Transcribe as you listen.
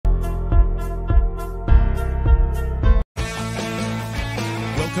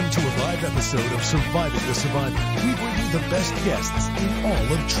Welcome to a live episode of Surviving the Survivor. We bring you the best guests in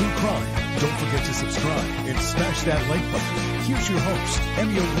all of true crime. Don't forget to subscribe and smash that like button. Here's your host,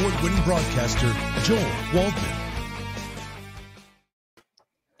 Emmy Award-winning broadcaster, Joel Waldman.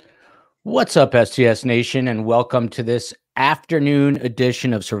 What's up, STS Nation, and welcome to this afternoon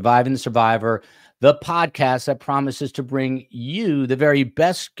edition of Surviving the Survivor, the podcast that promises to bring you the very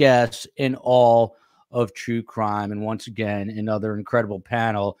best guests in all of true crime. And once again, another incredible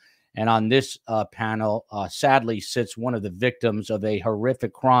panel. And on this panel, sadly, sits one of the victims of a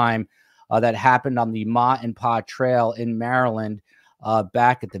horrific crime that happened on the Ma and Pa Trail in Maryland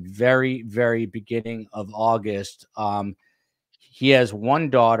back at the very, very beginning of August. He has one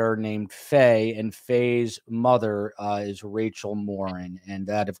daughter named Faye, and Faye's mother is Rachel Morin. And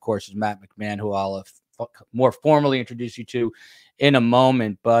that, of course, is Matt McMahon, who I'll more formally introduce you to in a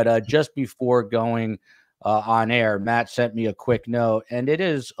moment. But just before going on air, Matt sent me a quick note, and it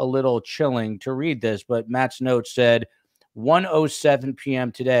is a little chilling to read this, but Matt's note said 1:07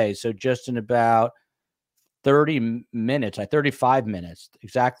 p.m. today. So just in about 35 minutes,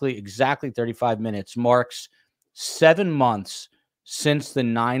 exactly 35 minutes marks 7 months since the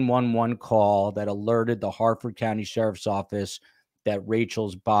 911 call that alerted the Harford County Sheriff's Office that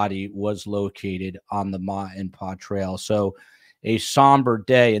Rachel's body was located on the Ma and Pa Trail. So a somber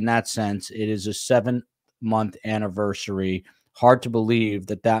day in that sense. It is a 7-month anniversary. Hard to believe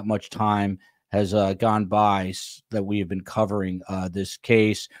that that much time has gone by that we have been covering this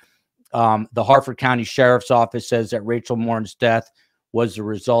case. The Harford County Sheriff's Office says that Rachel Morin's death was the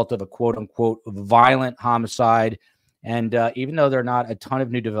result of a quote-unquote violent homicide. And even though there are not a ton of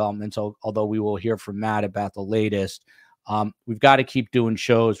new developments, although we will hear from Matt about the latest, we've got to keep doing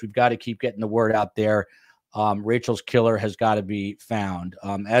shows. We've got to keep getting the word out there. Rachel's killer has got to be found.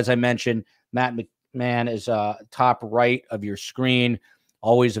 As I mentioned, Matt McMahon is top right of your screen.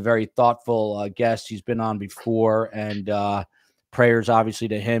 Always a very thoughtful guest. He's been on before, and prayers obviously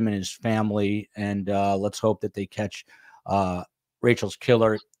to him and his family. And let's hope that they catch Rachel's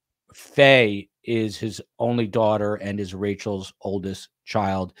killer. Faye is his only daughter and is Rachel's oldest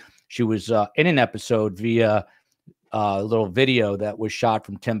child. She was in an episode via a little video that was shot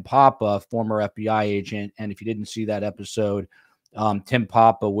from Tim Papa, former FBI agent. And if you didn't see that episode, Tim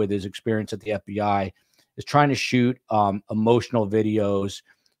Papa, with his experience at the FBI, is trying to shoot emotional videos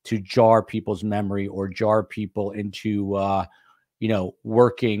to jar people's memory or jar people into,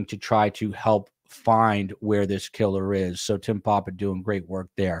 working to try to help find where this killer is. So Tim Papa doing great work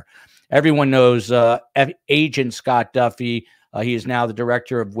there. Everyone knows Agent Scott Duffey. He is now the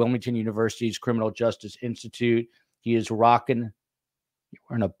director of Wilmington University's Criminal Justice Institute. He is rocking,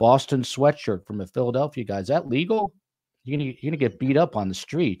 wearing a Boston sweatshirt from a Philadelphia guy. Is that legal? You're gonna get beat up on the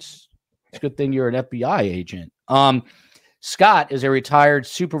streets. It's a good thing you're an FBI agent. Scott is a retired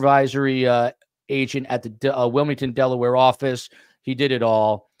supervisory agent at the Wilmington, Delaware office. He did it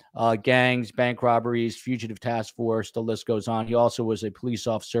all. Gangs, bank robberies, fugitive task force, the list goes on. He also was a police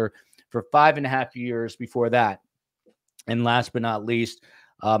officer for 5.5 years before that. And last but not least,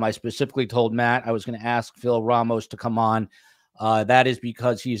 I specifically told Matt I was going to ask Phil Ramos to come on. That is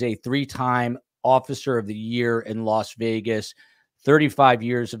because he's a 3-time Officer of the Year in Las Vegas, 35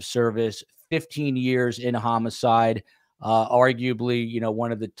 years of service, 15 years in homicide, arguably,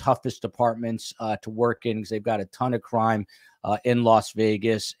 one of the toughest departments to work in because they've got a ton of crime in Las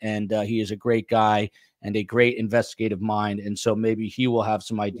Vegas. And he is a great guy and a great investigative mind. And so maybe he will have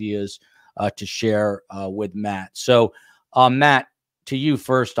some ideas to share with Matt. So, Matt, to you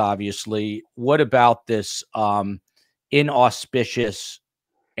first, obviously, what about this inauspicious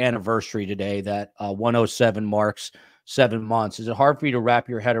anniversary today that 107 marks 7 months? Is it hard for you to wrap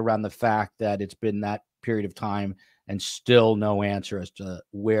your head around the fact that it's been that period of time and still no answer as to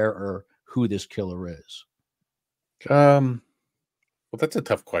where or who this killer is? Well, that's a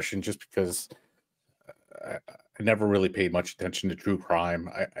tough question just because I never really paid much attention to true crime.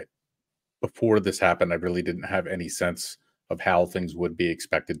 Before this happened, I really didn't have any sense of how things would be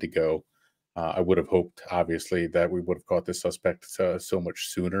expected to go. I would have hoped, obviously, that we would have caught this suspect so much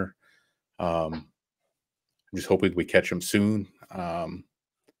sooner. I'm just hoping we catch him soon.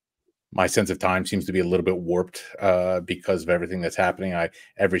 My sense of time seems to be a little bit warped because of everything that's happening.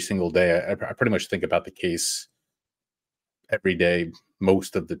 Every single day, I pretty much think about the case every day,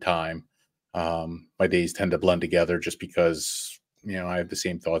 most of the time. My days tend to blend together just because, I have the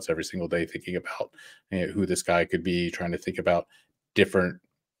same thoughts every single day, thinking about who this guy could be, trying to think about different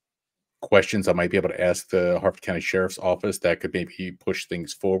questions I might be able to ask the Harford County Sheriff's Office that could maybe push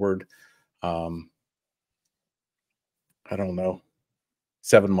things forward. I don't know.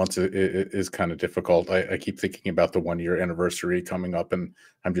 7 months is kind of difficult. I keep thinking about the 1-year anniversary coming up, and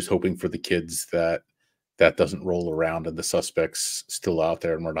I'm just hoping for the kids that that doesn't roll around and the suspect's still out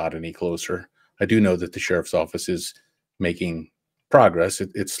there and we're not any closer. I do know that the sheriff's office is making progress.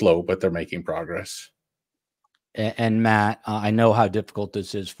 It's slow, but they're making progress. And Matt, I know how difficult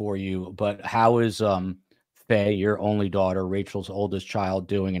this is for you, but how is Faye, your only daughter, Rachel's oldest child,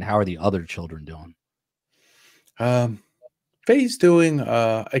 doing, and how are the other children doing? Faye's doing,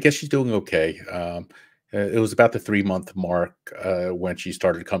 I guess she's doing okay. It was about the 3-month mark when she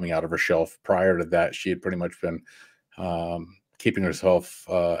started coming out of her shelf. Prior to that, she had pretty much been keeping herself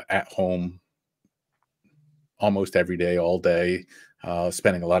at home almost every day, all day,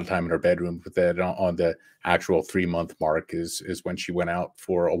 spending a lot of time in her bedroom. But then on the actual 3-month mark is when she went out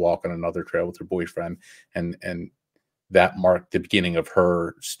for a walk on another trail with her boyfriend, and that marked the beginning of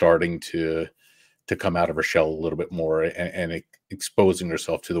her starting to come out of her shell a little bit more and exposing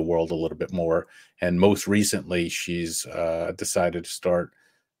herself to the world a little bit more. And most recently, she's decided to start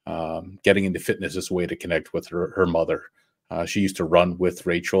getting into fitness as a way to connect with her mother. She used to run with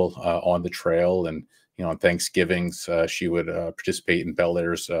Rachel on the trail, and on Thanksgivings she would participate in Bel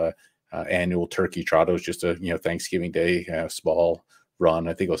Air's annual turkey trot. It was just a Thanksgiving Day small run.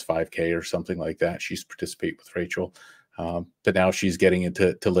 I think it was 5K or something like that. She's participate with Rachel, but now she's getting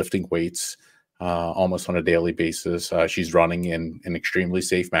into lifting weights almost on a daily basis. She's running in an extremely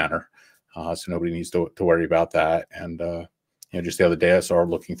safe manner, so nobody needs to worry about that. And just the other day, I saw her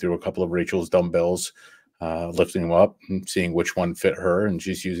looking through a couple of Rachel's dumbbells, lifting them up and seeing which one fit her, and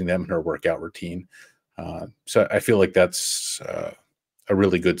she's using them in her workout routine. So I feel like that's a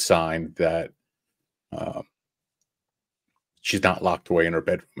really good sign that she's not locked away in her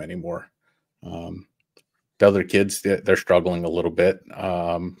bedroom anymore. The other kids, they're struggling a little bit,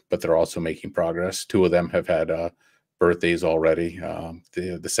 but they're also making progress. 2 of them have had birthdays already.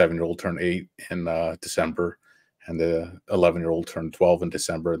 The 7-year-old turned 8 in December, and the 11-year-old turned 12 in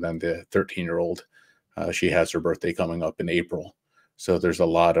December. And then the 13-year-old, she has her birthday coming up in April. So there's a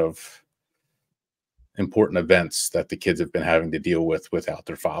lot of important events that the kids have been having to deal with without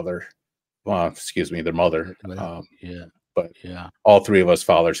their father. Well, excuse me, their mother. Yeah. But all 3 of us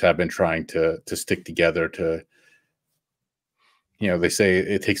fathers have been trying to stick together to, they say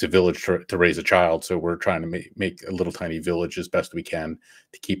it takes a village to raise a child. So we're trying to make a little tiny village as best we can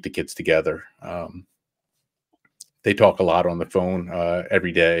to keep the kids together. They talk a lot on the phone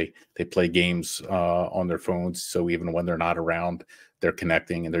every day. They play games on their phones. So even when they're not around, they're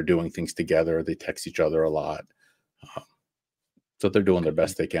connecting and they're doing things together. They text each other a lot. So they're doing their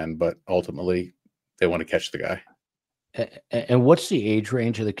best they can, but ultimately they want to catch the guy. And what's the age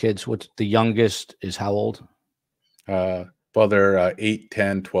range of the kids? What's the youngest is how old? Well, they're 8,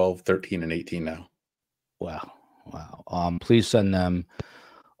 10, 12, 13, and 18 now. Wow. Wow. Please send them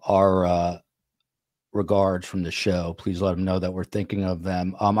our regards from the show. Please let them know that we're thinking of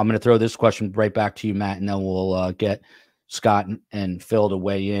them. I'm going to throw this question right back to you, Matt, and then we'll get Scott and Phil to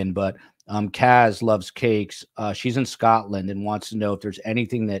weigh in. But Kaz loves cakes. She's in Scotland and wants to know if there's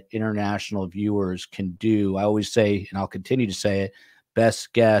anything that international viewers can do. I always say, and I'll continue to say it,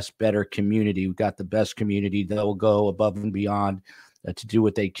 best guest, better community. We've got the best community that will go above and beyond to do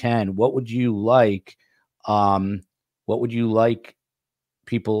what they can. What would you like? What would you like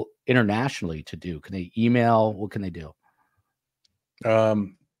people internationally to do? Can they email? What can they do?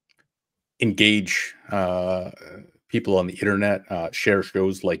 Engage people on the internet, share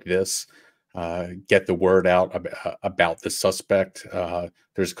shows like this, get the word out about the suspect.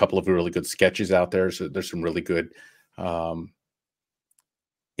 There's a couple of really good sketches out there. So there's some really good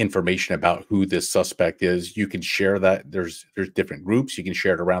information about who this suspect is. You can share that. There's different groups. You can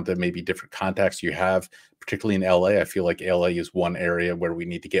share it around to maybe different contacts you have, particularly in LA. I feel like LA is one area where we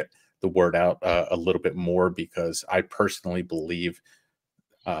need to get the word out a little bit more, because I personally believe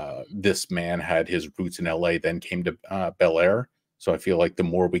this man had his roots in LA, then came to Bel Air. So I feel like the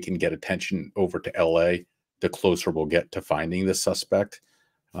more we can get attention over to LA, the closer we'll get to finding the suspect.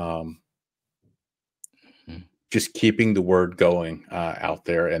 Just keeping the word going out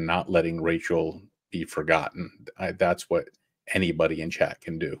there and not letting Rachel be forgotten. That's what anybody in chat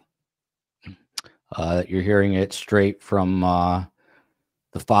can do. You're hearing it straight from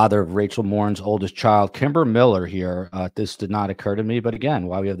the father of Rachel Morin's oldest child, Kimber Miller here. This did not occur to me, but again,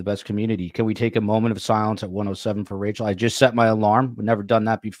 why we have the best community. Can we take a moment of silence at 1:07 for Rachel? I just set my alarm. We've never done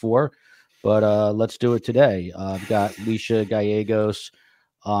that before, but let's do it today. I've got Alicia Gallegos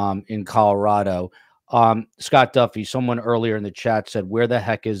in Colorado. Scott Duffey, someone earlier in the chat said, where the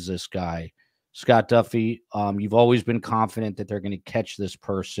heck is this guy? Scott Duffey, you've always been confident that they're going to catch this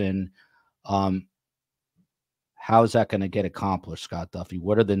person. how is that going to get accomplished, Scott Duffey?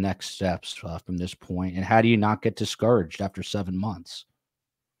 What are the next steps from this point, and how do you not get discouraged after 7 months?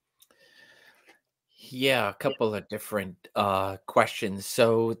 Yeah, a couple of different questions.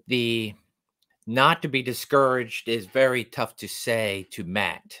 So the not to be discouraged is very tough to say to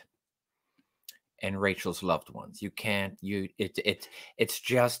Matt and Rachel's loved ones. You can't, it's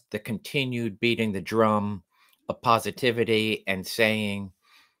just the continued beating the drum of positivity and saying,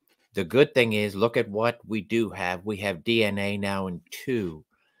 the good thing is, look at what we do have. We have DNA now in 2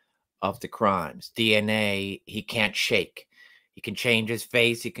 of the crimes. DNA, he can't shake. He can change his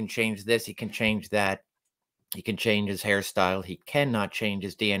face. He can change this. He can change that. He can change his hairstyle. He cannot change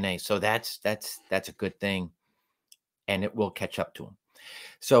his DNA. So that's a good thing, and it will catch up to him.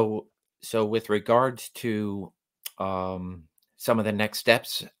 So with regards to some of the next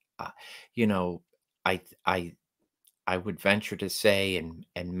steps, you know, I would venture to say,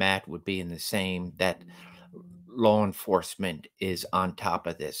 and Matt would be in the same, that law enforcement is on top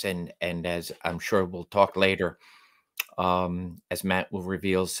of this, and as I'm sure we'll talk later, as Matt will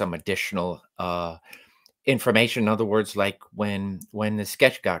reveal some additional information. In other words, like when the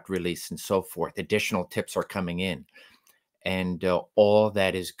sketch got released and so forth, additional tips are coming in, and all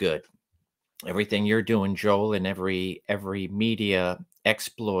that is good. Everything you're doing, Joel, and every media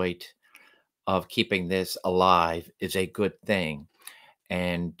exploit of keeping this alive is a good thing.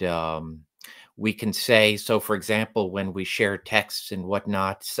 And we can say, so for example, when we share texts and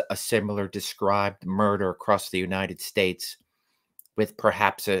whatnot, a similar described murder across the United States with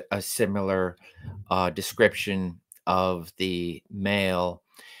perhaps a similar description of the male,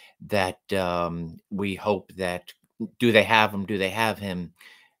 that we hope that, do they have him? Do they have him?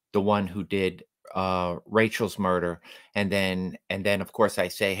 The one who did Rachel's murder, and then of course I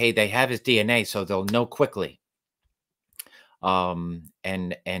say, hey, they have his DNA, so they'll know quickly, and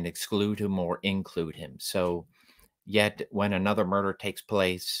exclude him or include him. So yet when another murder takes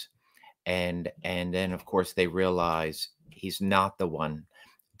place, and then of course they realize he's not the one,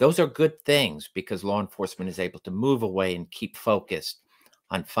 those are good things, because law enforcement is able to move away and keep focused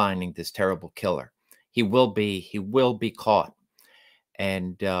on finding this terrible killer. He will be caught.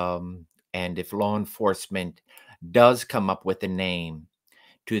 And if law enforcement does come up with a name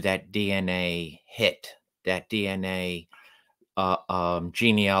to that DNA hit, that DNA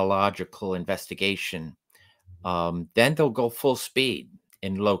genealogical investigation, then they'll go full speed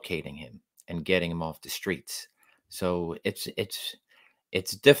in locating him and getting him off the streets. So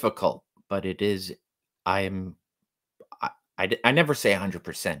it's difficult, but it is. I never say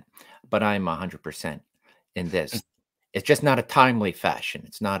 100%, but I'm 100% in this. It's just not a timely fashion.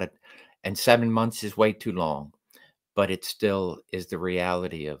 It's not and 7 months is way too long, but it still is the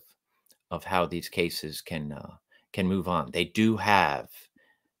reality of how these cases can move on. They do have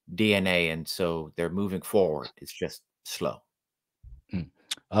DNA, and so they're moving forward. It's just slow.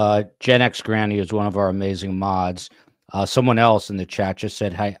 Gen X Granny is one of our amazing mods. Someone else in the chat just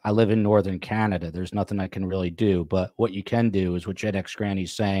said, "Hey, I live in Northern Canada. There's nothing I can really do, but what you can do is what Gen X Granny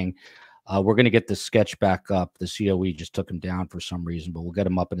is saying. We're going to get the sketch back up. The COE just took him down for some reason, but we'll get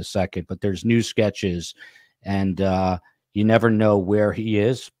him up in a second. But there's new sketches, and you never know where he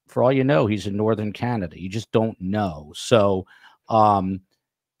is. For all you know, he's in Northern Canada. You just don't know. So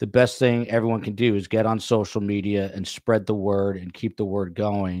the best thing everyone can do is get on social media and spread the word and keep the word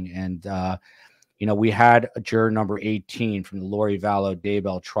going. And, you know, we had a juror number 18 from the Lori Vallow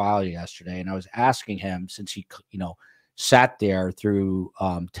Daybell trial yesterday, and I was asking him, since he, you know, sat there through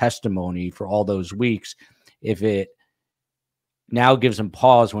testimony for all those weeks, if it now gives him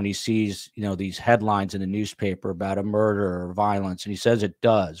pause when he sees, you know, these headlines in the newspaper about a murder or violence. And he says it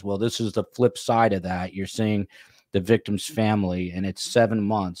does. Well, this is the flip side of that. You're seeing the victim's family, and it's 7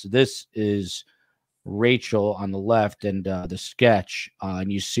 months. This is Rachel on the left, and the sketch,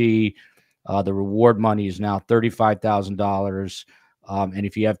 and you see the reward money is now $35,000. And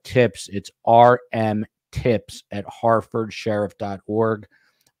if you have tips, it's RM tips at harfordsheriff.org,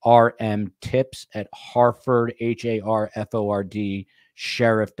 RM tips at Harford, HARFORD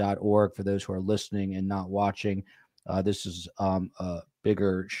sheriff.org, for those who are listening and not watching. This is a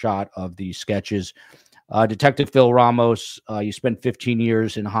bigger shot of the sketches. Detective Phil Ramos, you spent 15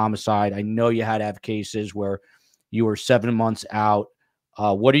 years in homicide. I know you had to have cases where you were 7 months out.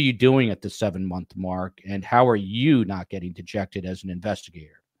 What are you doing at the 7-month mark, and how are you not getting dejected as an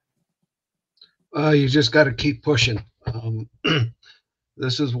investigator? You just got to keep pushing.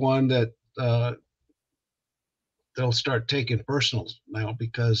 This is one that they'll start taking personals now,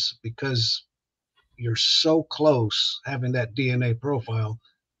 because you're so close having that DNA profile,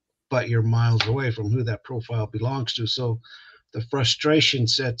 but you're miles away from who that profile belongs to. So the frustration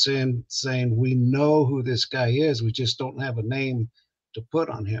sets in, saying we know who this guy is, we just don't have a name to put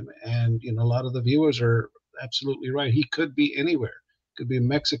on him. And a lot of the viewers are absolutely right. He could be anywhere. Could be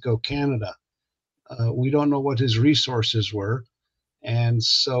Mexico, Canada. We don't know what his resources were, and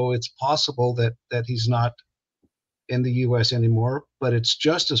so it's possible that he's not in the U.S. anymore. But it's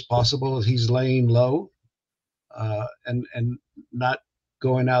just as possible that he's laying low and not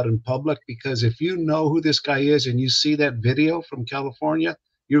going out in public, because if you know who this guy is and you see that video from California,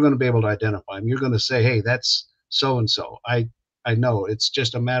 you're going to be able to identify him. You're going to say, hey, that's so and so. I know. It's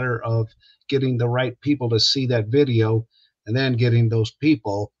just a matter of getting the right people to see that video, and then getting those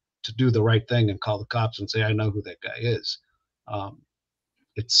people to do the right thing and call the cops and say, I know who that guy is.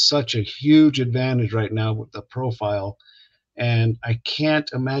 It's such a huge advantage right now with the profile, and I can't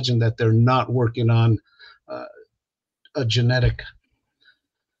imagine that they're not working on a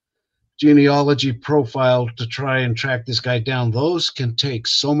genealogy profile to try and track this guy down. Those can take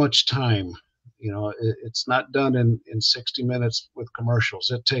so much time. It's not done in 60 minutes with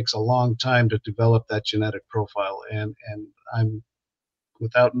commercials. It takes a long time to develop that genetic profile. And I'm,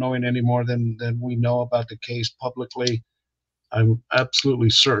 without knowing any more than we know about the case publicly, I'm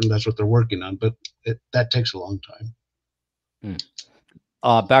absolutely certain that's what they're working on, but that takes a long time.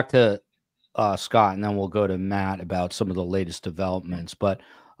 Back to Scott, and then we'll go to Matt about some of the latest developments. But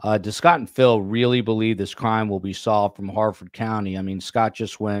does Scott and Phil really believe this crime will be solved from Harford County? I mean, Scott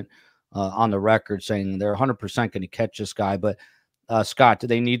just went on the record saying they're 100% going to catch this guy. But Scott, do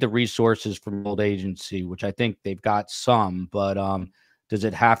they need the resources from old agency, which I think they've got some, but does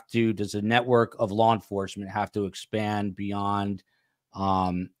the network of law enforcement have to expand beyond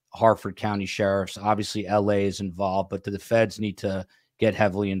Harford County Sheriffs? Obviously, LA is involved, but do the feds need to get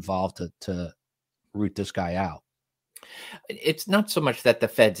heavily involved to root this guy out? It's not so much that the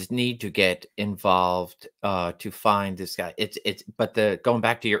feds need to get involved to find this guy. But going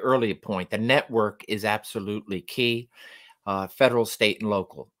back to your earlier point, the network is absolutely key, federal, state, and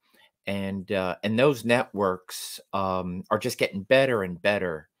local. And those networks are just getting better and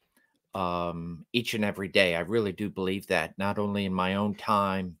better each and every day. I really do believe that, not only in my own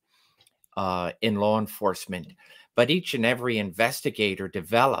time in law enforcement, but each and every investigator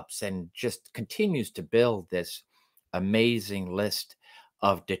develops and just continues to build this amazing list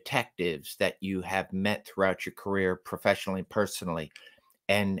of detectives that you have met throughout your career, professionally and personally.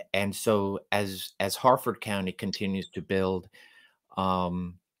 And so as Harford County continues to build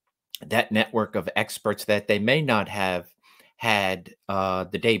that network of experts that they may not have had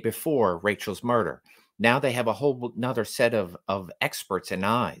the day before Rachel's murder, now they have a whole another set of experts and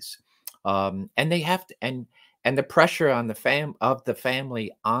eyes. And they have to, and the pressure on the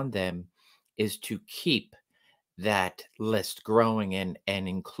family on them is to keep that list growing and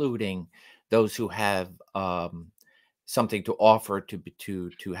including those who have something to offer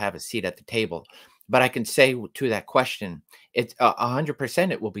to have a seat at the table. But I can say to that question, it's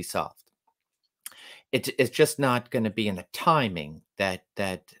 100% it will be solved. It's just not going to be in the timing that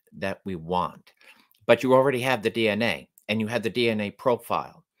we want. But you already have the DNA, and you have the DNA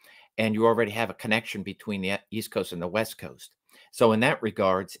profile, and you already have a connection between the East Coast and the West Coast. So in that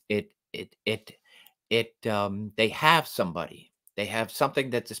regards, they have somebody. They have something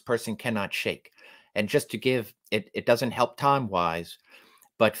that this person cannot shake. And just to give it doesn't help time wise,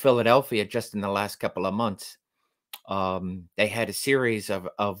 but Philadelphia just in the last couple of months, they had a series of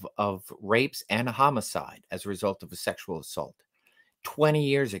rapes and a homicide as a result of a sexual assault 20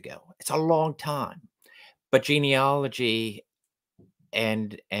 years ago. It's a long time, but genealogy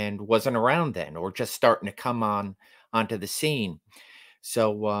and wasn't around then, or just starting to come onto the scene.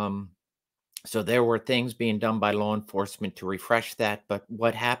 So so there were things being done by law enforcement to refresh that. But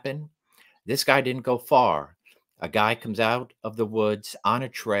what happened? This guy didn't go far. A guy comes out of the woods on a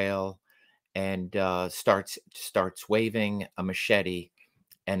trail and starts waving a machete,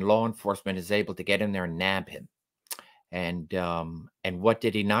 and law enforcement is able to get in there and nab him. And what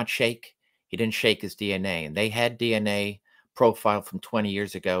did he not shake? He didn't shake his DNA. And they had DNA profile from 20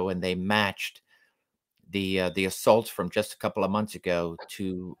 years ago, and they matched the assaults from just a couple of months ago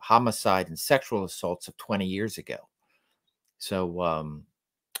to homicide and sexual assaults of 20 years ago. So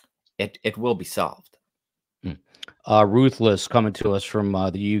it will be solved. Ruthless coming to us from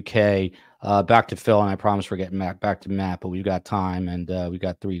the UK. Back to Phil, and I promise we're getting back to Matt, but we've got time, and we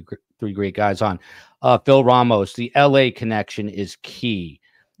got three great guys on. Phil Ramos, the LA connection is key.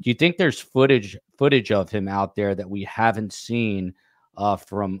 Do you think there's footage of him out there that we haven't seen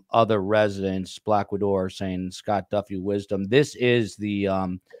from other residents? Black Widow saying Scott Duffey wisdom. This is the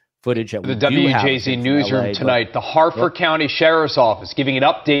footage that we the WJZ newsroom tonight. The Harford County Sheriff's Office giving an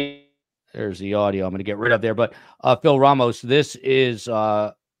update. there's the audio. I'm going to get rid of there. But Phil Ramos, this is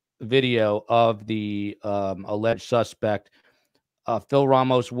video of the alleged suspect. Phil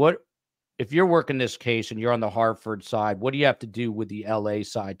Ramos, what if you're working this case and you're on the Harford side? What do you have to do with the LA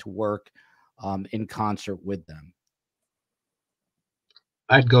side to work in concert with them?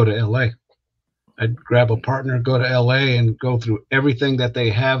 I'd go to LA. I'd grab a partner, go to LA, and go through everything that they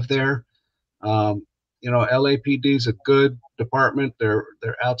have there. You know, LAPD is a good department. They're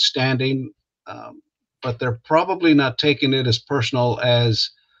outstanding, but they're probably not taking it as personal as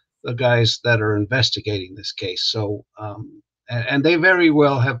the guys that are investigating this case. So, and they very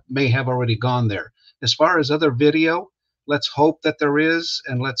well may have already gone there. As far as other video, let's hope that there is,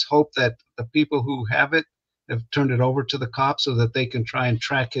 and let's hope that the people who have it have turned it over to the cops so that they can try and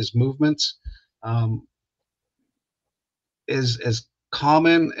track his movements. As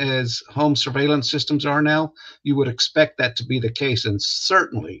common as home surveillance systems are now, you would expect that to be the case. And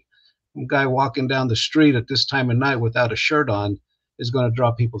certainly a guy walking down the street at this time of night without a shirt on is going to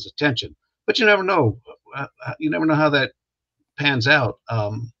draw people's attention. But you never know. You never know how that pans out.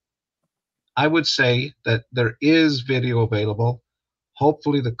 I would say that there is video available.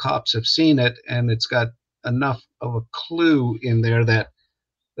 Hopefully the cops have seen it, and it's got enough of a clue in there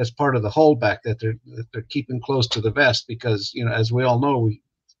that's part of the holdback that they're keeping close to the vest, because, you know, as we all know, we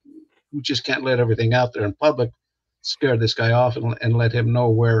just can't let everything out there in public, scare this guy off and let him know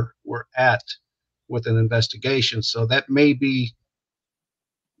where we're at with an investigation. So that may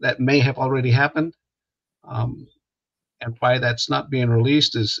have already happened, and why that's not being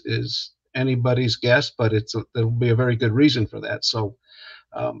released is anybody's guess, but there'll be a very good reason for that. So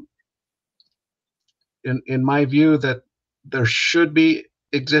in my view, that there should be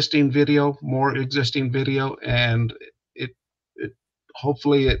more existing video, and it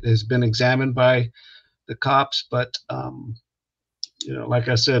hopefully it has been examined by the cops. But you know, like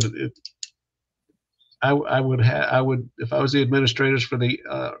I said, I would if I was the administrators for the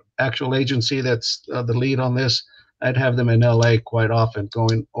actual agency that's the lead on this, I'd have them in LA quite often,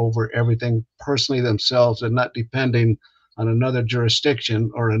 going over everything personally themselves and not depending on another jurisdiction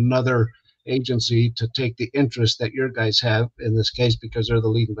or another agency to take the interest that your guys have in this case, because they're the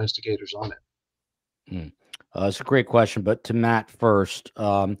lead investigators on it. It's a great question, but to Matt first.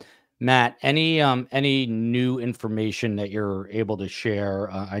 Matt, any new information that you're able to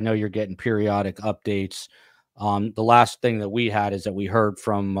share? I know you're getting periodic updates. The last thing that we had is that we heard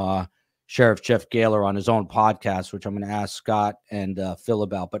from Sheriff Jeff Gaylor on his own podcast, which I'm going to ask Scott and Phil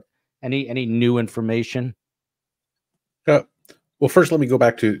about. But any new information? Well, first, let me go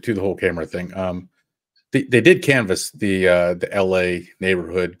back to the whole camera thing. They did canvass the LA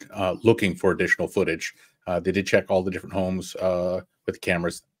neighborhood looking for additional footage. They did check all the different homes with the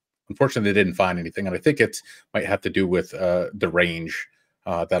cameras. Unfortunately, they didn't find anything, and I think it might have to do with the range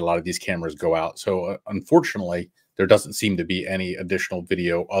that a lot of these cameras go out. So, unfortunately, there doesn't seem to be any additional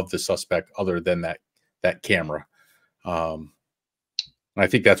video of the suspect other than that camera. And I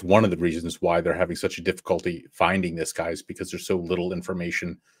think that's one of the reasons why they're having such a difficulty finding this guy, is because there's so little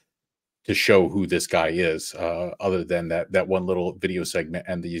information to show who this guy is, other than that one little video segment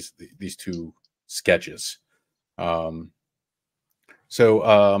and these two sketches.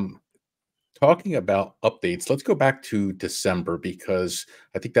 Talking about updates, let's go back to December, because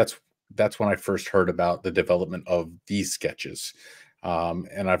I think that's when I first heard about the development of these sketches.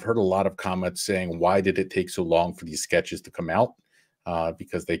 And I've heard a lot of comments saying, why did it take so long for these sketches to come out?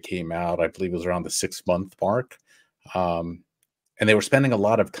 Because they came out, I believe it was around the 6-month mark. And they were spending a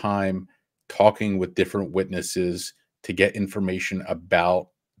lot of time talking with different witnesses to get information about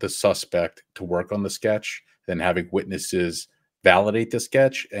the suspect to work on the sketch, then having witnesses validate the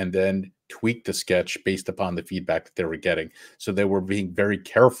sketch and then tweak the sketch based upon the feedback that they were getting. So they were being very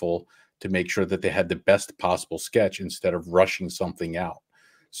careful to make sure that they had the best possible sketch instead of rushing something out.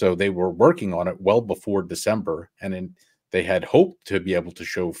 So they were working on it well before December, and then they had hoped to be able to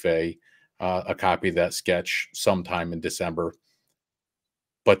show Faye a copy of that sketch sometime in December,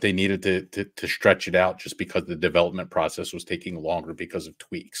 but they needed to stretch it out just because the development process was taking longer because of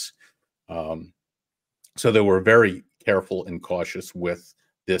tweaks. So they were very careful and cautious with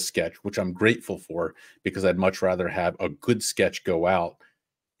this sketch, which I'm grateful for, because I'd much rather have a good sketch go out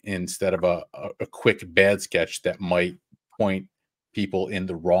instead of a quick bad sketch that might point people in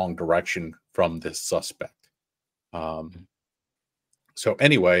the wrong direction from this suspect. So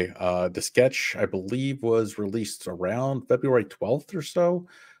anyway, the sketch, I believe, was released around February 12th or so,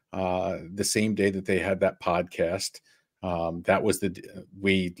 the same day that they had that podcast. That was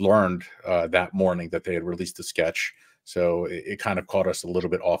we learned that morning that they had released the sketch. So it kind of caught us a little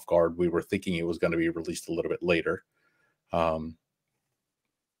bit off guard. We were thinking it was going to be released a little bit later.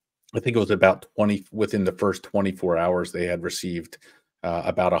 I think it was about 20 within the first 24 hours, they had received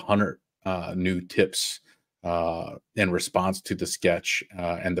about 100 new tips in response to the sketch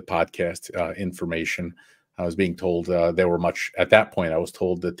and the podcast information. I was being told they were at that point, I was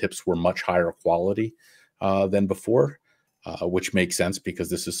told the tips were much higher quality than before, which makes sense because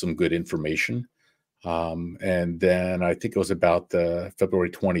this is some good information. And then I think it was about the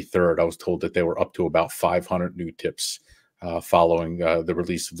February 23rd, I was told that they were up to about 500 new tips following the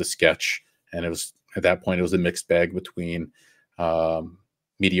release of the sketch. And it was at that point, it was a mixed bag between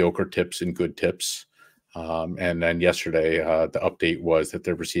mediocre tips and good tips. And then yesterday, the update was that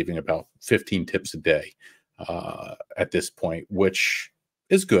they're receiving about 15 tips a day at this point, which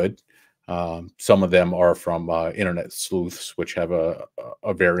is good. Some of them are from internet sleuths, which have a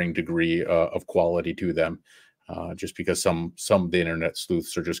varying degree of quality to them, just because some of the internet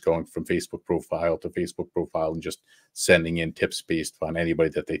sleuths are just going from Facebook profile to Facebook profile and just sending in tips based on anybody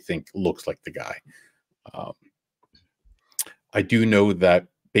that they think looks like the guy. I do know that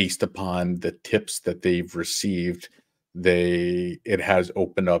based upon the tips that they've received, it has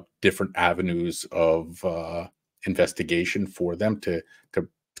opened up different avenues of investigation for them to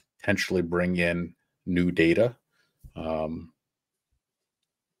potentially bring in new data. I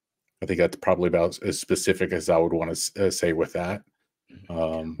think that's probably about as specific as I would want to say with that.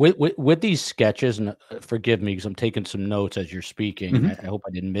 With these sketches, and forgive me because I'm taking some notes as you're speaking. I hope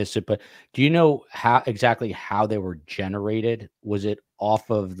I didn't miss it, but do you know exactly how they were generated? Was it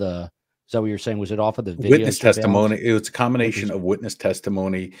off of the? Is that what you're saying? Was it off of the video witness testimony? It was a combination of witness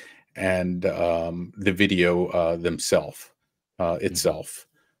testimony and the video themselves itself.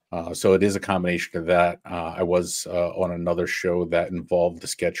 So it is a combination of that. I was on another show that involved the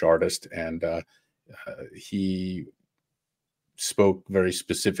sketch artist, and he spoke very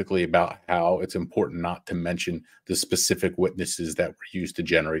specifically about how it's important not to mention the specific witnesses that were used to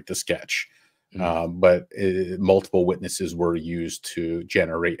generate the sketch. But multiple witnesses were used to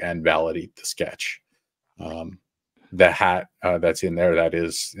generate and validate the sketch. The hat that's in there, that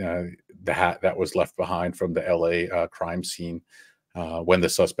is the hat that was left behind from the LA crime scene. When the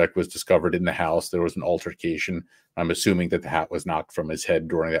suspect was discovered in the house, there was an altercation. I'm assuming that the hat was knocked from his head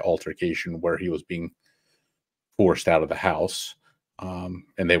during the altercation where he was being forced out of the house.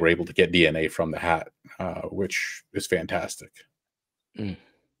 And they were able to get DNA from the hat, which is fantastic.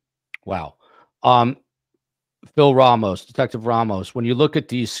 Wow. Phil Ramos, Detective Ramos, when you look at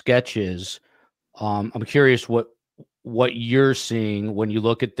these sketches, I'm curious what you're seeing when you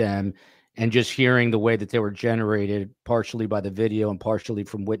look at them, and just hearing the way that they were generated, partially by the video and partially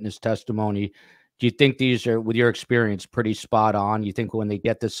from witness testimony. Do you think these are, with your experience, pretty spot on? You think when they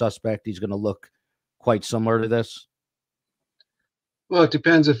get the suspect, he's going to look quite similar to this? Well, it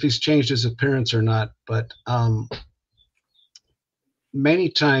depends if he's changed his appearance or not, but many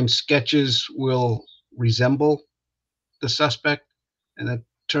times sketches will resemble the suspect, and it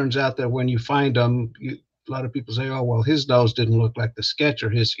turns out that when you find them, a lot of people say, oh, well, his nose didn't look like the sketch, or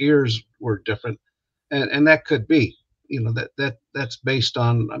his ears were different. And that could be, that's based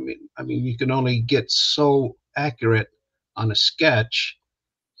on, I mean, you can only get so accurate on a sketch.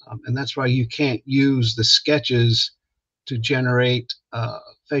 And that's why you can't use the sketches to generate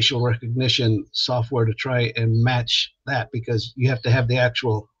facial recognition software to try and match that, because you have to have the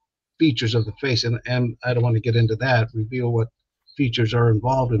actual features of the face. And I don't want to get into that, reveal what features are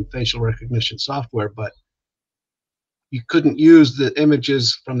involved in facial recognition software, but you couldn't use the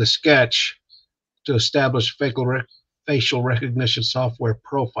images from the sketch to establish facial recognition software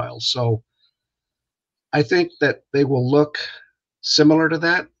profiles. So I think that they will look similar to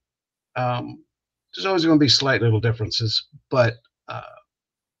that. There's always going to be slight little differences, but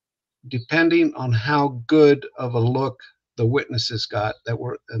depending on how good of a look the witnesses got,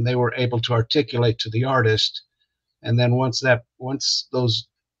 they were able to articulate to the artist, and then once those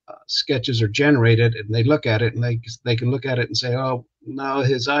sketches are generated and they look at it, and they can look at it and say, oh no,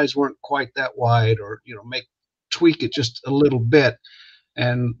 his eyes weren't quite that wide, or tweak it just a little bit,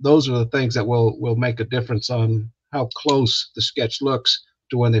 and those are the things that will make a difference on how close the sketch looks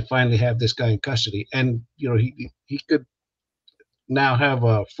to when they finally have this guy in custody. And he could now have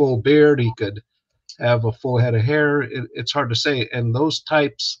a full beard, he could have a full head of hair. It's hard to say, and those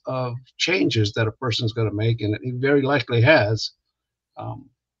types of changes that a person's going to make, and he very likely has,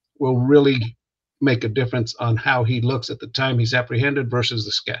 will really make a difference on how he looks at the time he's apprehended versus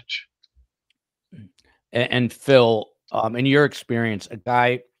the sketch. And Phil, in your experience, a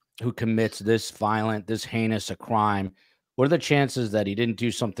guy who commits this violent, this heinous a crime, what are the chances that he didn't do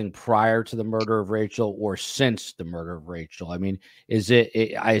something prior to the murder of Rachel or since the murder of Rachel? I mean,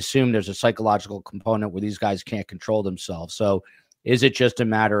 I assume there's a psychological component where these guys can't control themselves. So is it just a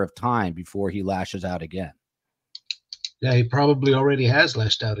matter of time before he lashes out again? Yeah, he probably already has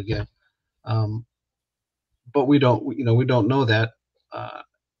lashed out again. But we don't know that.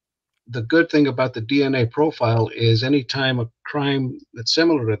 The good thing about the DNA profile is anytime a crime that's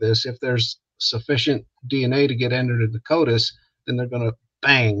similar to this, if there's sufficient DNA to get entered into CODIS, then they're going to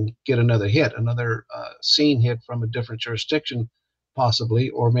bang get another hit, another scene hit from a different jurisdiction,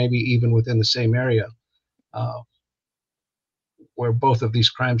 possibly, or maybe even within the same area where both of these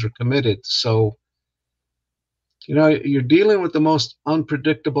crimes are committed. So, you're dealing with the most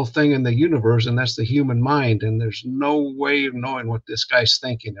unpredictable thing in the universe, and that's the human mind. And there's no way of knowing what this guy's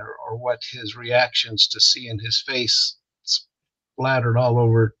thinking or what his reactions to seeing his face splattered all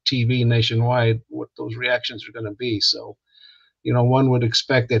over TV nationwide, what those reactions are going to be. So, one would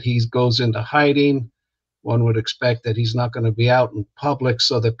expect that he goes into hiding. One would expect that he's not going to be out in public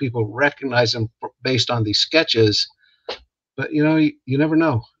so that people recognize him based on these sketches. But, you never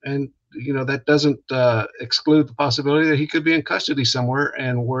know. And that doesn't exclude the possibility that he could be in custody somewhere,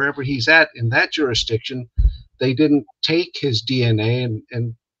 and wherever he's at in that jurisdiction, they didn't take his DNA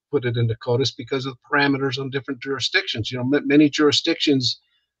and put it into CODIS because of the parameters on different jurisdictions. Many jurisdictions,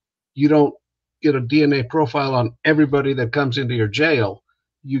 you don't get a DNA profile on everybody that comes into your jail.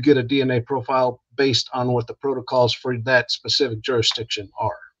 You get a DNA profile based on what the protocols for that specific jurisdiction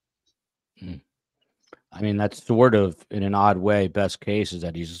are. I mean, that's sort of, in an odd way, best case is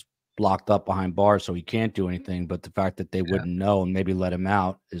that he's locked up behind bars, so he can't do anything. But the fact that they wouldn't know and maybe let him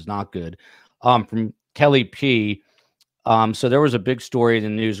out is not good. From Kelly P. So there was a big story in the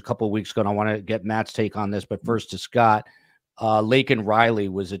news a couple of weeks ago, and I want to get Matt's take on this. But first to Scott. Laken Riley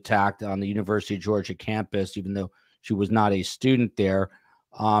was attacked on the University of Georgia campus, even though she was not a student there.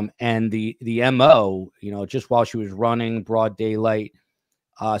 And the MO, just while she was running broad daylight,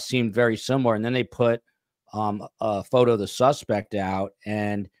 seemed very similar. And then they put a photo of the suspect out,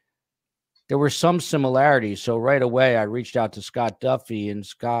 and there were some similarities. So right away, I reached out to Scott Duffey, and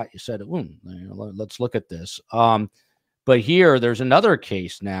Scott said, let's look at this. But here, there's another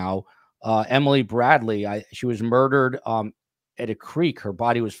case now. Emily Bradley, she was murdered at a creek. Her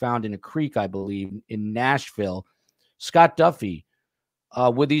body was found in a creek, I believe, in Nashville. Scott Duffey,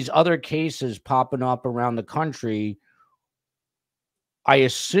 with these other cases popping up around the country, I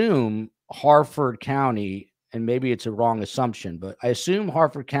assume Harford County, and maybe it's a wrong assumption, but I assume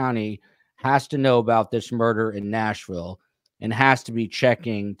Harford County has to know about this murder in Nashville and has to be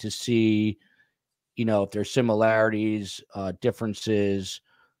checking to see, if there's similarities, differences,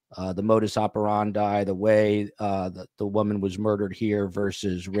 the modus operandi, the way the woman was murdered here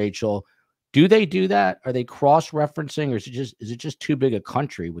versus Rachel. Do they do that? Are they cross-referencing, or is it just too big a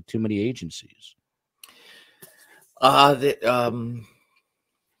country with too many agencies?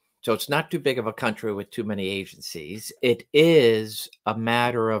 So it's not too big of a country with too many agencies. It is a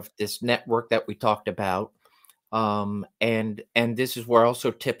matter of this network that we talked about. And this is where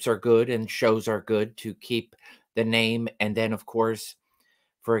also tips are good and shows are good to keep the name. And then, of course,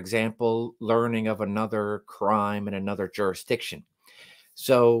 for example, learning of another crime in another jurisdiction.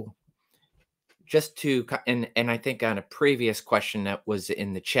 So just to, and I think on a previous question that was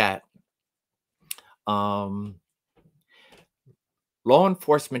in the chat, law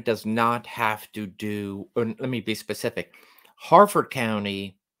enforcement does not have to do, or let me be specific. Harford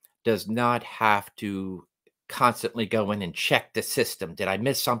County does not have to constantly go in and check the system. Did I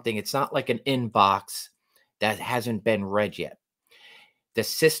miss something? It's not like an inbox that hasn't been read yet. The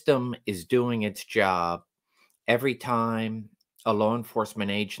system is doing its job. Every time a law enforcement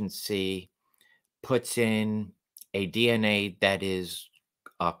agency puts in a DNA that is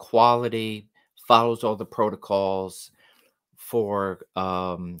quality, follows all the protocols for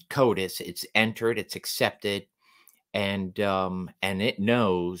CODIS, it's entered, it's accepted, and it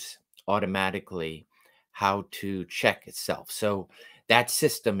knows automatically how to check itself. So that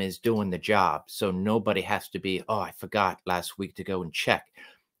system is doing the job. So nobody has to be, oh, I forgot last week to go and check,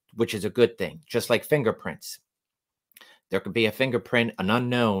 which is a good thing. Just like fingerprints. There could be a fingerprint, an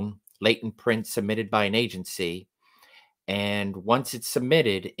unknown latent print submitted by an agency. And once it's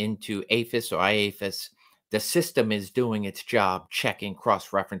submitted into APHIS or IAPHIS, the system is doing its job, checking,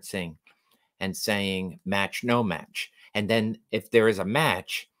 cross-referencing, and saying match, no match. And then if there is a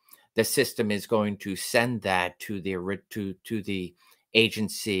match, the system is going to send that to the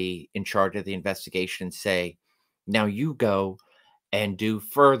agency in charge of the investigation and say, now you go and do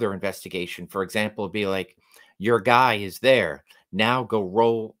further investigation. For example, it'd be like, your guy is there. Now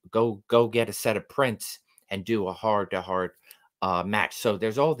go get a set of prints and do a heart-to-heart match. So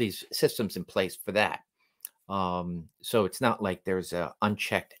there's all these systems in place for that. So it's not like there's an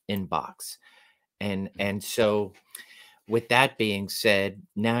unchecked inbox. And so with that being said,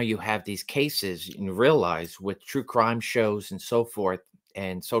 now you have these cases and you realize with true crime shows and so forth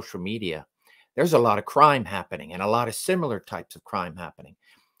and social media, there's a lot of crime happening and a lot of similar types of crime happening.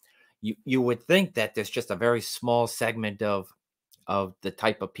 You would think that there's just a very small segment of the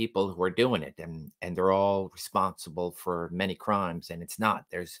type of people who are doing it, and they're all responsible for many crimes, and it's not.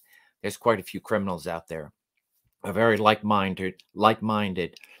 There's quite a few criminals out there, are very like-minded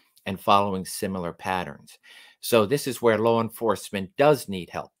and following similar patterns. So this is where law enforcement does need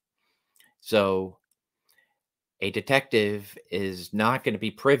help. So a detective is not going to be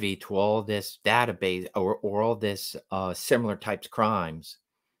privy to all this database or all this similar types of crimes,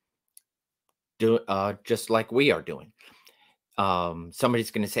 just like we are doing. Somebody's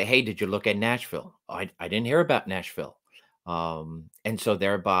going to say, hey, did you look at Nashville? I didn't hear about Nashville. And so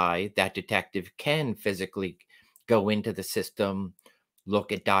thereby that detective can physically go into the system,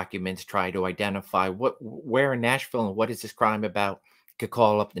 look at documents, try to identify where in Nashville and what is this crime about. Could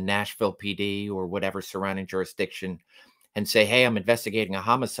call up the Nashville PD or whatever surrounding jurisdiction and say, hey, I'm investigating a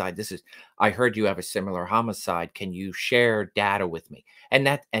homicide. I heard you have a similar homicide. Can you share data with me? And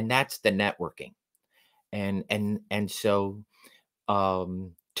that's the networking. And so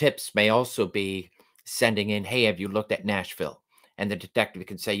tips may also be sending in, hey, have you looked at Nashville? And the detective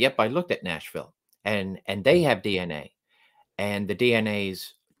can say, yep, I looked at Nashville. And they have DNA. And the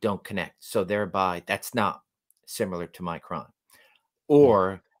DNAs don't connect. So thereby, that's not similar to my crime.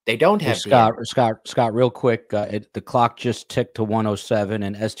 Or they don't have DNA. Scott, real quick, the clock just ticked to 1:07,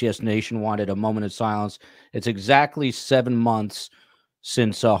 and STS Nation wanted a moment of silence. It's exactly 7 months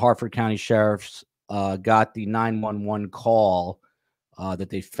since Harford County Sheriff's got the 911 call that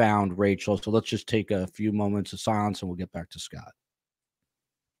they found Rachel. So let's just take a few moments of silence, and we'll get back to Scott.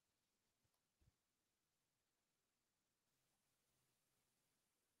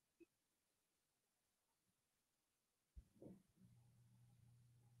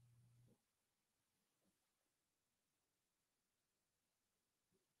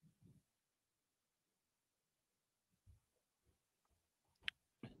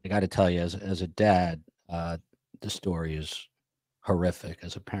 I got to tell you, as a dad, the story is horrific.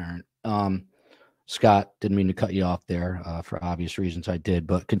 As a parent, Scott, didn't mean to cut you off there for obvious reasons. I did,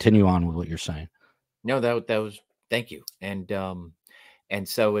 but continue on with what you're saying. No, that was thank you. And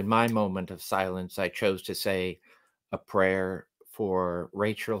so in my moment of silence, I chose to say a prayer for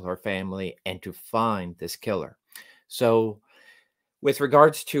Rachel, her family, and to find this killer. So with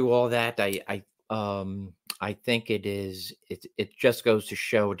regards to all that, I think it just goes to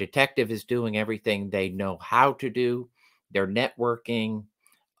show a detective is doing everything they know how to do. Their networking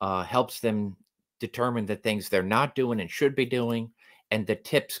helps them determine the things they're not doing and should be doing. And the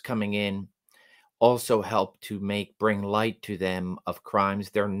tips coming in also help to bring light to them of crimes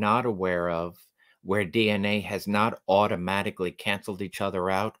they're not aware of, where DNA has not automatically canceled each other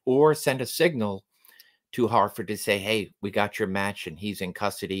out or sent a signal to Harford to say, hey, we got your match and he's in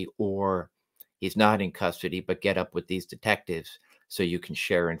custody, or he's not in custody, but get up with these detectives so you can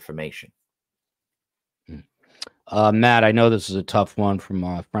share information. Matt, I know this is a tough one from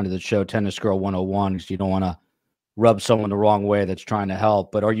a friend of the show, Tennis Girl 101, because you don't want to rub someone the wrong way that's trying to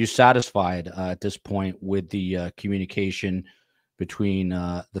help. But are you satisfied at this point with the communication between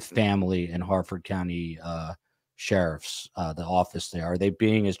the family and Harford County Sheriff's, the office there? Are they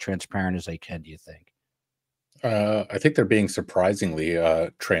being as transparent as they can, do you think? I think they're being surprisingly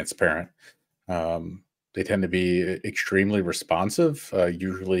transparent. They tend to be extremely responsive,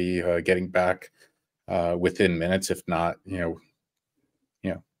 usually getting back within minutes, if not,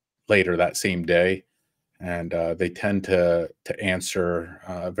 later that same day. And they tend to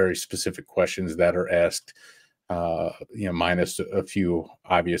answer very specific questions that are asked, minus a few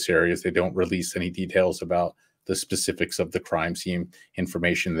obvious areas. They don't release any details about the specifics of the crime scene,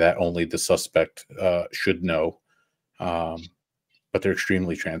 information that only the suspect should know. But they're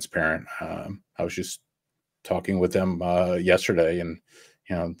extremely transparent. I was just talking with them yesterday,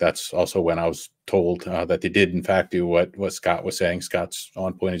 and that's also when I was told that they did in fact do what Scott was saying. Scott's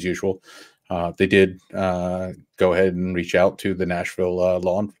on point as usual. They did go ahead and reach out to the Nashville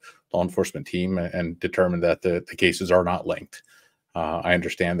law enforcement team and determine that the cases are not linked. I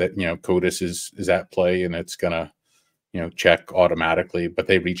understand that CODIS is at play and it's gonna check automatically, but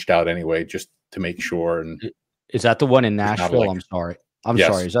they reached out anyway just to make sure. And is that the one in Nashville? I'm sorry. Yes.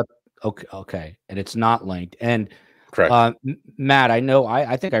 Sorry. Is that okay? Okay, and it's not linked. And correct, Matt, I know.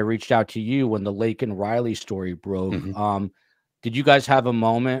 I think I reached out to you when the Lake and Riley story broke. Mm-hmm. Did you guys have a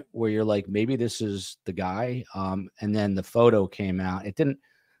moment where you're like, maybe this is the guy? And then the photo came out. It didn't.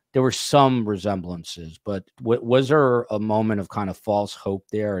 There were some resemblances, but was there a moment of kind of false hope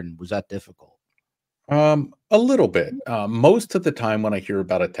there, and was that difficult? A little bit. Most of the time when I hear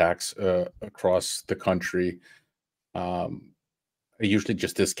about attacks across the country, um, I usually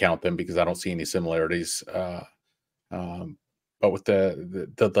just discount them because I don't see any similarities. Um, but with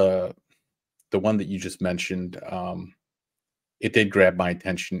the one that you just mentioned, it did grab my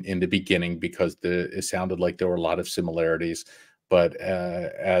attention in the beginning because it sounded like there were a lot of similarities. But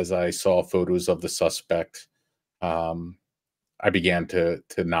as I saw photos of the suspect, um, I began to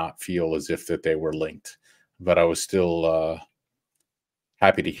not feel as if that they were linked. But I was still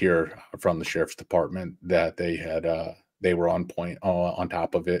happy to hear from the sheriff's department that they were on point, on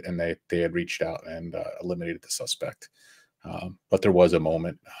top of it, and they had reached out and eliminated the suspect. But there was a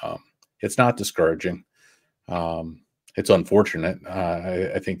moment. It's not discouraging. It's unfortunate.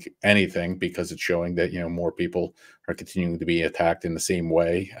 I think anything, because it's showing that more people are continuing to be attacked in the same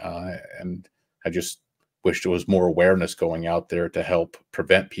way, and I just wish there was more awareness going out there to help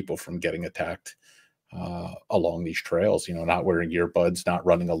prevent people from getting attacked along these trails. Not wearing earbuds, not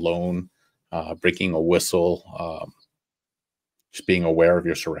running alone, breaking a whistle, just being aware of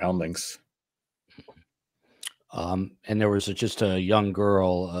your surroundings. And there was just a young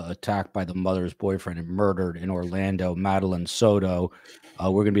girl attacked by the mother's boyfriend and murdered in Orlando, Madeline Soto.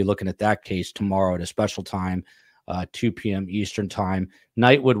 We're going to be looking at that case tomorrow at a special time, 2 p.m. Eastern time.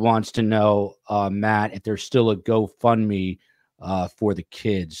 Knightwood wants to know, Matt, if there's still a GoFundMe for the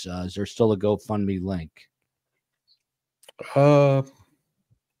kids. Is there still a GoFundMe link?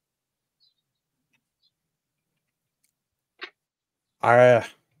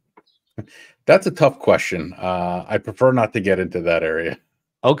 That's a tough question. I prefer not to get into that area.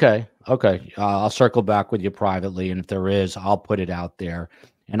 Okay. I'll circle back with you privately, and if there is, I'll put it out there.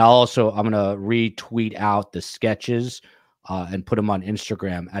 And I'm going to retweet out the sketches and put them on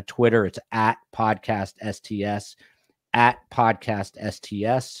Instagram. At Twitter, it's at podcast STS, at podcast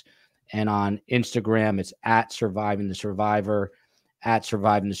STS. And on Instagram, it's at Surviving the Survivor, at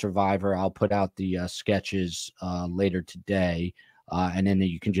Surviving the Survivor. I'll put out the sketches later today. And then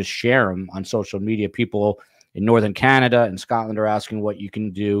you can just share them on social media. People in Northern Canada and Scotland are asking what you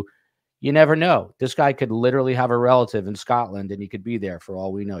can do. You never know. This guy could literally have a relative in Scotland and he could be there for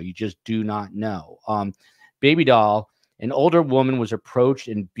all we know. You just do not know. Baby doll, an older woman was approached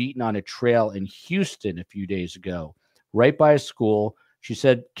and beaten on a trail in Houston a few days ago, right by a school. She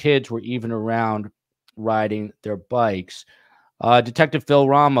said kids were even around riding their bikes. Detective Phil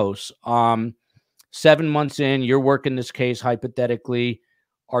Ramos, 7 months in, you're working this case hypothetically.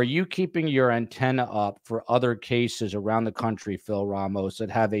 Are you keeping your antenna up for other cases around the country, Phil Ramos,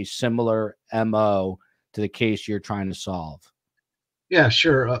 that have a similar MO to the case you're trying to solve? Yeah,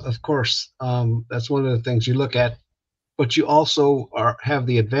 sure. Of course. That's one of the things you look at, but you also have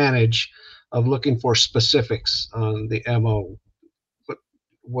the advantage of looking for specifics on the MO. But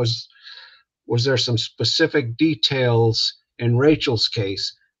was there some specific details in Rachel's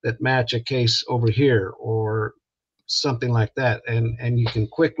case that match a case over here or something like that? And you can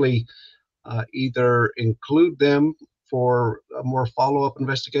quickly either include them for a more follow-up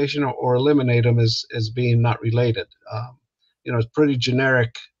investigation or eliminate them as being not related. It's pretty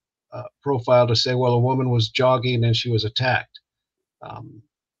generic profile to say, well, a woman was jogging and she was attacked.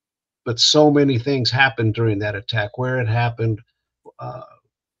 But so many things happened during that attack, where it happened,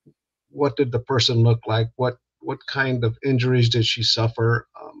 what did the person look like, what kind of injuries did she suffer?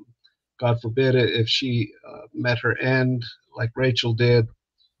 God forbid if she met her end like Rachel did.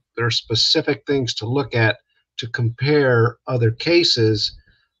 There are specific things to look at to compare other cases,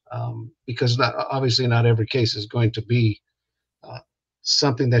 because obviously not every case is going to be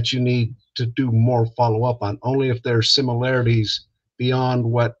something that you need to do more follow-up on. Only if there are similarities beyond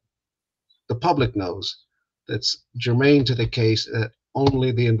what the public knows that's germane to the case that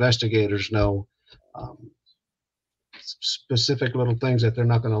only the investigators know. Specific little things that they're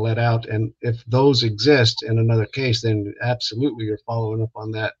not going to let out, and if those exist in another case, then absolutely you're following up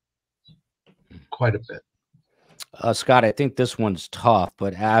on that quite a bit. Scott, I think this one's tough,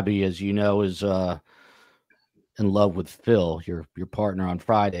 but Abby, as you know, is in love with Phil, your partner on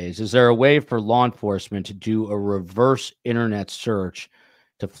Fridays. Is there a way for law enforcement to do a reverse internet search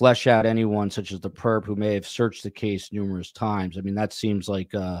to flesh out anyone such as the perp who may have searched the case numerous times? I mean, that seems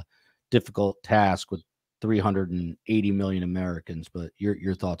like a difficult task with 380 million Americans, but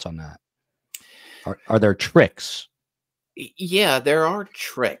your thoughts on that? Are there tricks? Yeah, there are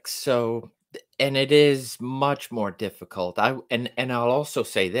tricks. So, and it is much more difficult. And I'll also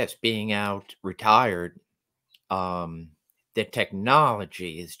say this: being out retired, the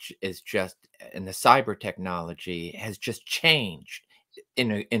technology is just, and the cyber technology has just changed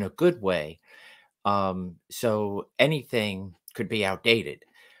in a good way. So anything could be outdated.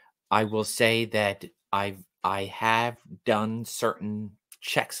 I will say that I have done certain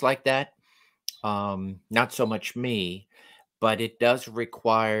checks like that. Not so much me, but it does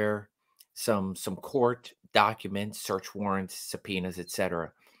require some court documents, search warrants, subpoenas,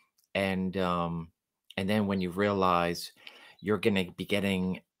 etc. And then when you realize you're going to be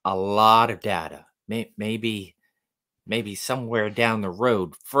getting a lot of data, maybe somewhere down the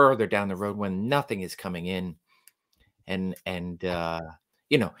road, further down the road, when nothing is coming in, and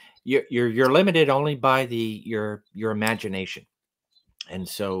you know, you're limited only by your imagination. And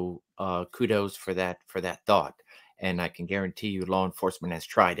so kudos for that thought. And I can guarantee you law enforcement has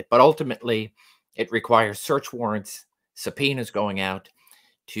tried it. But ultimately, it requires search warrants, subpoenas going out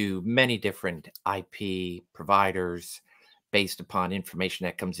to many different IP providers based upon information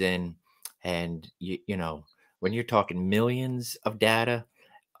that comes in. And, you know, when you're talking millions of data,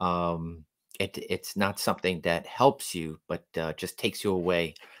 it's not something that helps you, but just takes you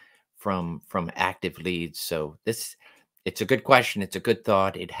away from active leads. So it's a good question. It's a good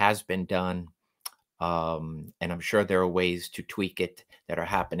thought. It has been done. And I'm sure there are ways to tweak it that are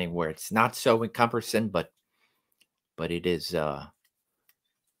happening where it's not so cumbersome, but it is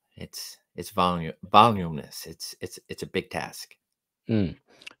it's voluminous. It's a big task.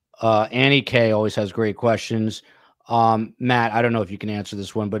 Annie K always has great questions. Matt, I don't know if you can answer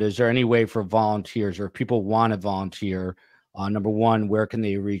this one, but is there any way for volunteers, or if people want to volunteer? Number one, where can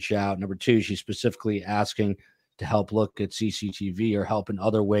they reach out? Number two, she's specifically asking to help look at CCTV or help in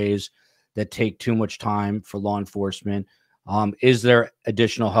other ways that take too much time for law enforcement. Is there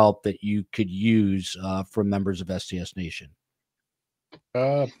additional help that you could use from members of STS Nation?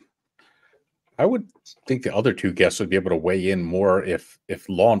 I would think the other two guests would be able to weigh in more if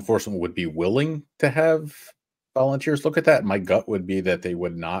law enforcement would be willing to have volunteers look at that. My gut would be that they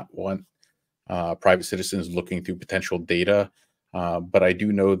would not want private citizens looking through potential data. But I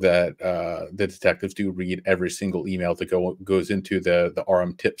do know that the detectives do read every single email that goes into the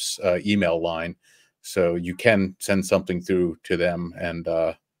RM Tips email line. So you can send something through to them, and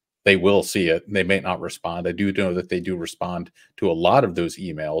they will see it. They may not respond. I do know that they do respond to a lot of those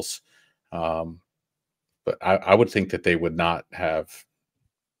emails. But I would think that they would not have,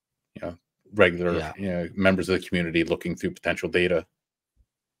 regular members of the community looking through potential data.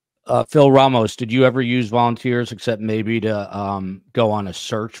 Phil Ramos, did you ever use volunteers except maybe to go on a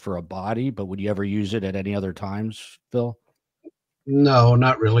search for a body? But would you ever use it at any other times, Phil? No,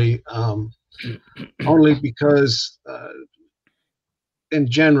 not really. Only because in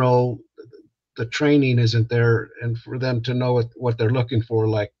general, the training isn't there, and for them to know what they're looking for,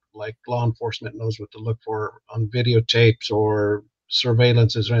 like law enforcement knows what to look for on videotapes or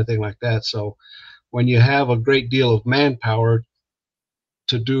surveillances or anything like that. So when you have a great deal of manpower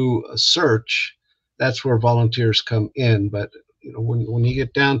to do a search, that's where volunteers come in. But when you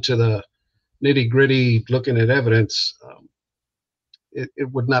get down to the nitty gritty looking at evidence,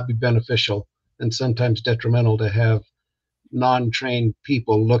 it would not be beneficial and sometimes detrimental to have non-trained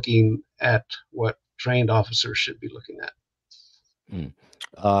people looking at what trained officers should be looking at.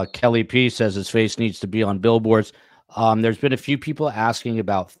 Kelly P says his face needs to be on billboards. There's been a few people asking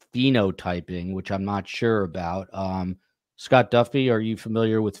about phenotyping, which I'm not sure about. Scott Duffey, are you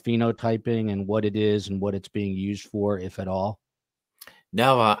familiar with phenotyping and what it is and what it's being used for, if at all?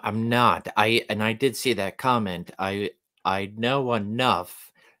 No, I'm not. I did see that comment. I know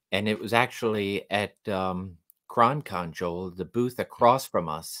enough, and it was actually at CronCon, Joel, the booth across from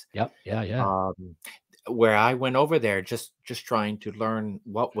us. Yep. Yeah. Where I went over there just trying to learn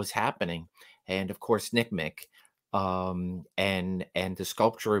what was happening, and of course NCMEC, and the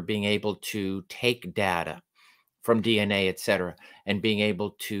sculpture being able to take data from DNA, etc., and being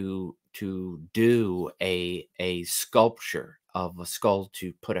able to do a sculpture of a skull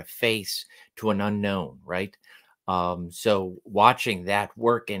to put a face to an unknown, right? So watching that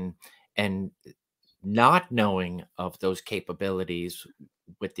work and not knowing of those capabilities,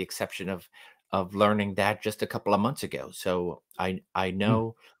 with the exception of learning that just a couple of months ago. So I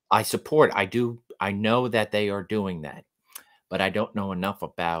know I support. I know that they are doing that, but I don't know enough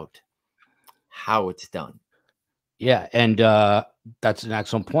about how it's done. Yeah, and that's an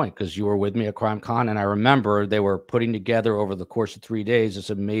excellent point, because you were with me at CrimeCon, and I remember they were putting together over the course of 3 days this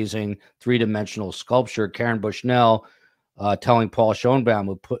amazing three-dimensional sculpture. Karen Bushnell telling Paul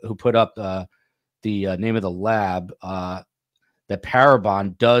Schoenbaum, who put up the name of the lab, that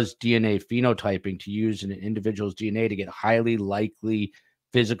Parabon does DNA phenotyping to use in an individual's DNA to get highly likely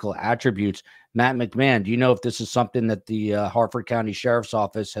physical attributes. Matt McMahon, do you know if this is something that the Harford County Sheriff's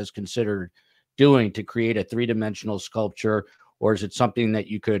Office has considered doing to create a three-dimensional sculpture, or is it something that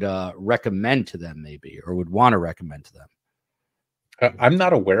you could recommend to them, maybe, or would want to recommend to them? I'm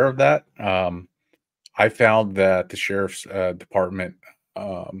not aware of that. I found that the sheriff's department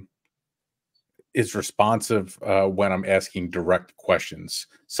is responsive when I'm asking direct questions.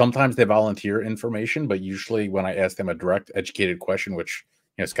 Sometimes they volunteer information, but usually when I ask them a direct, educated question, which,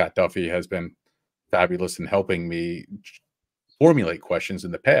 you know, Scott Duffey has been fabulous in helping me formulate questions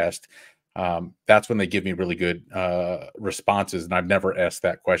in the past, that's when they give me really good responses. And I've never asked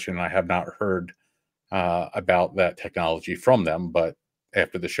that question. And I have not heard about that technology from them, but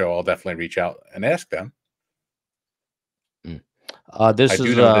after the show, I'll definitely reach out and ask them. This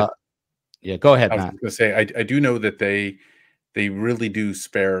is yeah, go ahead, I was Matt. going to say, I do know that they really do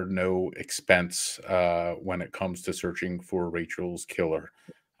spare no expense when it comes to searching for Rachel's killer.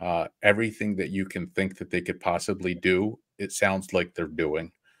 Everything that you can think that they could possibly do, it sounds like they're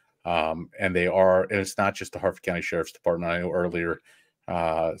doing. And they are, and it's not just the Harford County Sheriff's Department. I know earlier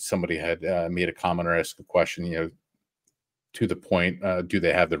somebody had made a comment or asked a question, you know, to the point, do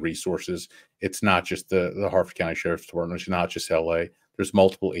they have the resources? It's not just the Harford County Sheriff's Department. It's not just LA. There's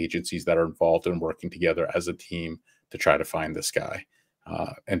multiple agencies that are involved in working together as a team to try to find this guy.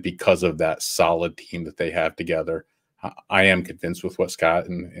 And because of that solid team that they have together, I am convinced with what Scott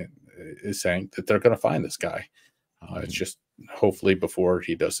is saying that they're going to find this guy. It's just hopefully before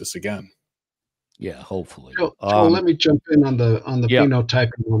he does this again. Yeah, hopefully. So let me jump in on the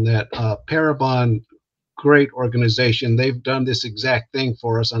phenotyping on that. Parabon, great organization. They've done this exact thing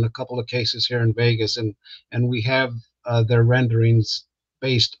for us on a couple of cases here in Vegas, and we have their renderings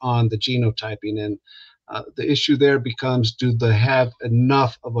based on the genotyping. And the issue there becomes, do they have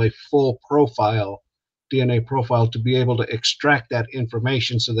enough of a full profile, DNA profile, to be able to extract that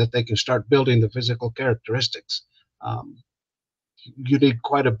information so that they can start building the physical characteristics? You need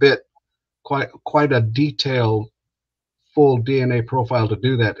quite a bit, quite a detailed, full DNA profile to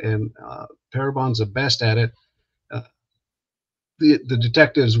do that, and Parabon's the best at it. The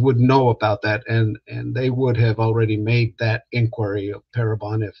detectives would know about that, and they would have already made that inquiry of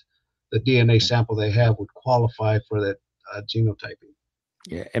Parabon if the DNA sample they have would qualify for that genotyping.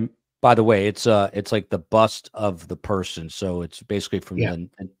 Yeah, and by the way, it's like the bust of the person, so it's basically from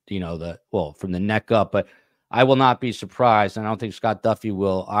from the neck up. But I will not be surprised, and I don't think Scott Duffey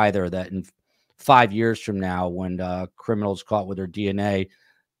will either, that in 5 years from now, when criminals caught with their DNA,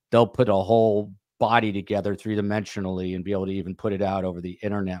 they'll put a whole body together three-dimensionally and be able to even put it out over the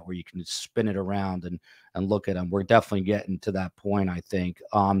internet where you can spin it around and look at them. We're definitely getting to that point, I think.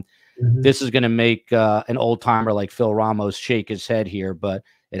 This is going to make an old timer like Phil Ramos shake his head here, but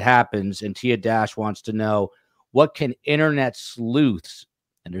it happens. And Tia Dash wants to know, what can internet sleuths,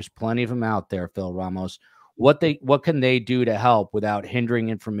 and there's plenty of them out there, Phil Ramos, what can they do to help without hindering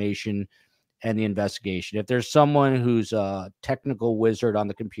information and the investigation? If there's someone who's a technical wizard on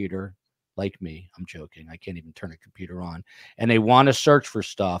the computer, like me, I'm joking, I can't even turn a computer on, and they want to search for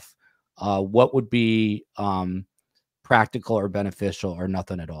stuff, what would be practical or beneficial, or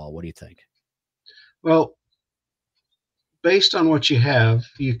nothing at all? What do you think? Well, based on what you have,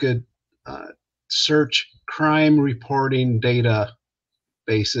 you could search crime reporting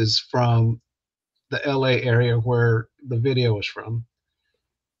databases from the LA area where the video is from.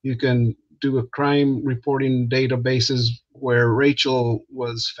 You can do a crime reporting databases where Rachel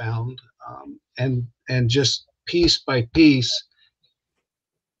was found, and just piece by piece,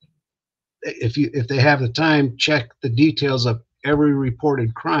 if they have the time, check the details of every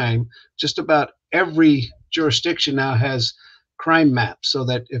reported crime. Just about every jurisdiction now has crime maps, so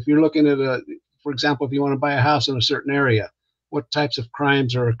that if you're looking at for example, if you want to buy a house in a certain area, what types of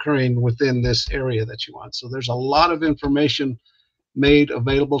crimes are occurring within this area that you want. So there's a lot of information made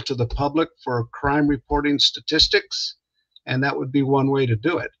available to the public for crime reporting statistics, and that would be one way to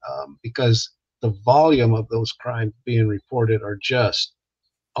do it, because the volume of those crimes being reported are just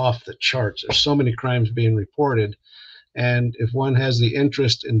off the charts. There's so many crimes being reported, and if one has the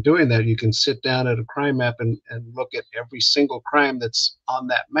interest in doing that, you can sit down at a crime map and look at every single crime that's on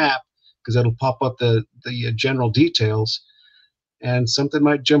that map, because it'll pop up the general details, and something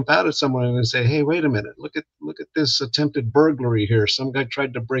might jump out at someone and say, hey, wait a minute, look at this attempted burglary here. Some guy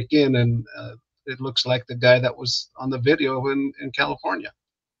tried to break in, and it looks like the guy that was on the video in California.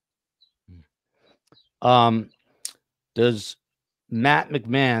 Does Matt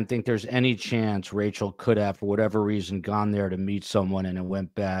McMahon think there's any chance Rachel could have, for whatever reason, gone there to meet someone and it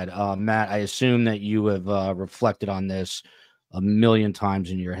went bad? Matt, I assume that you have reflected on this a million times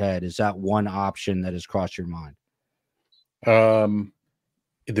in your head. Is that one option that has crossed your mind? At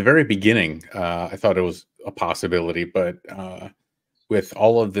the very beginning, I thought it was a possibility, but with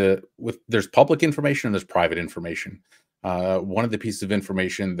all of there's public information and there's private information. One of the pieces of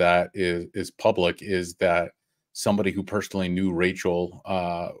information that is public is that somebody who personally knew Rachel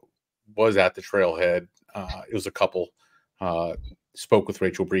was at the trailhead. It was a couple. Spoke with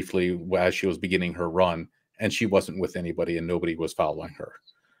Rachel briefly as she was beginning her run, and she wasn't with anybody, and nobody was following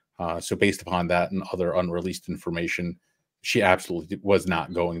her. So based upon that and other unreleased information, she absolutely was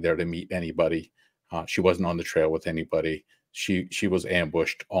not going there to meet anybody. She wasn't on the trail with anybody. She was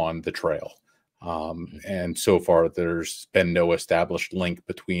ambushed on the trail. And so far, there's been no established link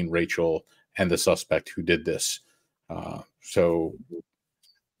between Rachel and the suspect who did this. So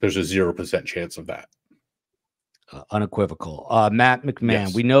there's a 0% chance of that. Unequivocal. Matt McMahon,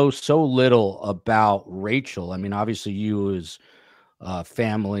 Yes. we know so little about Rachel. I mean, obviously you as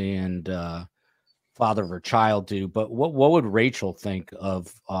family and father of her child do, but what would Rachel think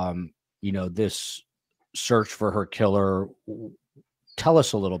of, this search for her killer? Tell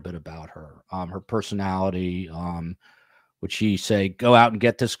us a little bit about her, her personality. Would she say, go out and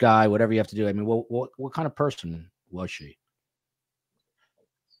get this guy, whatever you have to do? I mean, what kind of person was she?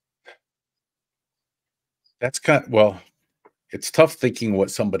 That's it's tough thinking what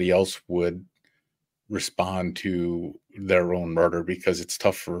somebody else would respond to their own murder, because it's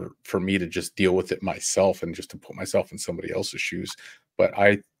tough for me to just deal with it myself and just to put myself in somebody else's shoes. But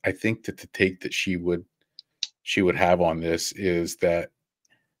I think that the take that she would have on this is that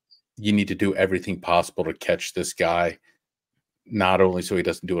you need to do everything possible to catch this guy, not only so he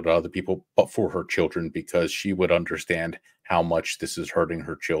doesn't do it to other people, but for her children, because she would understand how much this is hurting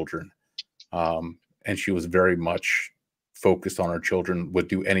her children. And she was very much focused on her children, would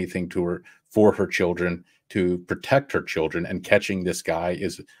do anything for her children, to protect her children. And catching this guy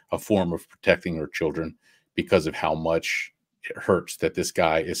is a form of protecting her children, because of how much it hurts that this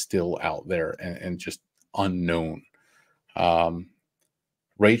guy is still out there and just unknown.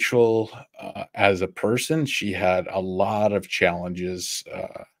 Rachel, as a person, she had a lot of challenges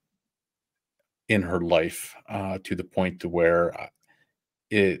in her life, to the point to where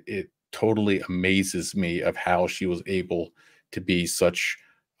it totally amazes me of how she was able to be such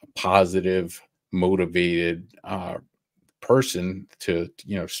a positive, motivated person to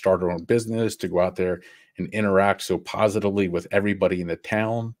start her own business, to go out there and interact so positively with everybody in the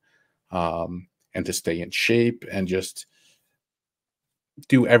town, and to stay in shape and just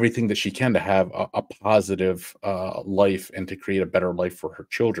do everything that she can to have a positive life and to create a better life for her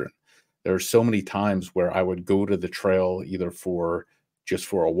children. There are so many times where I would go to the trail either just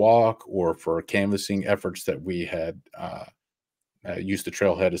for a walk or for canvassing efforts that we had used the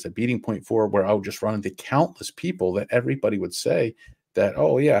trailhead as a beating point for, where I would just run into countless people that everybody would say that,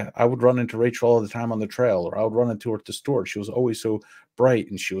 oh yeah, I would run into Rachel all the time on the trail, or I would run into her at the store. She was always so bright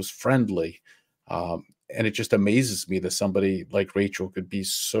and she was friendly. And it just amazes me that somebody like Rachel could be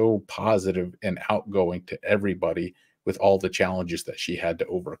so positive and outgoing to everybody with all the challenges that she had to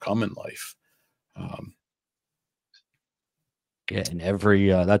overcome in life. Yeah, and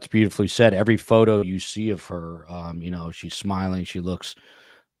that's beautifully said. Every photo you see of her, she's smiling, she looks,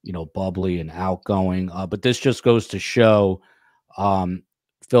 bubbly and outgoing. But this just goes to show,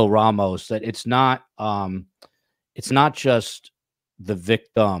 Phil Ramos, that it's not just the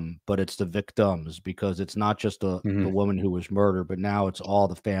victim, but it's the victims, because it's not just the woman who was murdered, but now it's all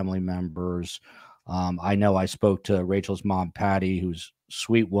the family members. I know I spoke to Rachel's mom, Patty, who's a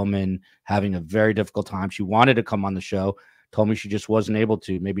sweet woman, having a very difficult time. She wanted to come on the show, told me she just wasn't able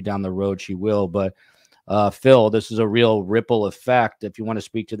to. Maybe down the road she will. But Phil, this is a real ripple effect, if you want to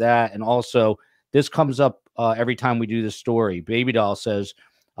speak to that. And also, this comes up every time we do this story. Baby Doll says,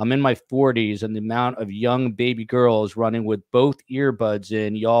 I'm in my 40s, and the amount of young baby girls running with both earbuds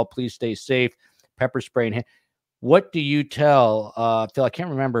in. Y'all, please stay safe. Pepper spray in hand. What do you tell, Phil? I can't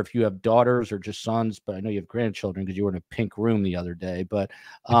remember if you have daughters or just sons, but I know you have grandchildren because you were in a pink room the other day. But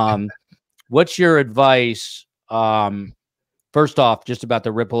what's your advice? First off, just about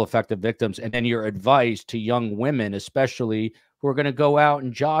the ripple effect of victims, and then your advice to young women, especially who are going to go out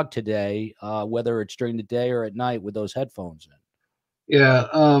and jog today, whether it's during the day or at night with those headphones in. Yeah,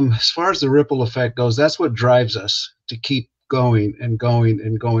 as far as the ripple effect goes, that's what drives us to keep going and going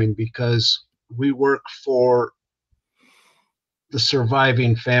and going, because we work for the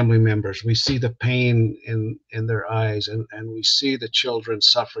surviving family members. We see the pain in their eyes, and we see the children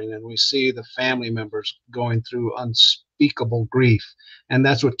suffering, and we see the family members going through unspeakable grief. And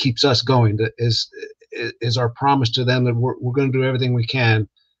that's what keeps us going, is our promise to them that we're going to do everything we can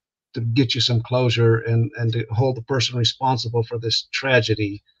to get you some closure and to hold the person responsible for this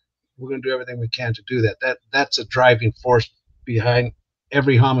tragedy. We're going to do everything we can to do that. That's a driving force behind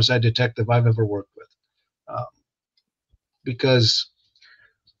every homicide detective I've ever worked with. Because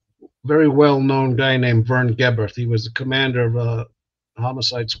very well-known guy named Vern Geberth, he was the commander of a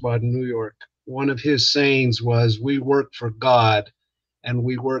homicide squad in New York. One of his sayings was, we work for God and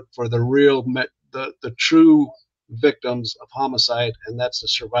we work for the real, the true victims of homicide, and that's the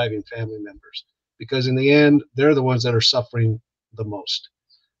surviving family members, because in the end, they're the ones that are suffering the most.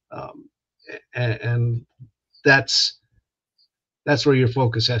 And that's where your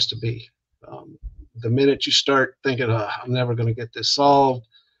focus has to be. The minute you start thinking, oh, I'm never going to get this solved,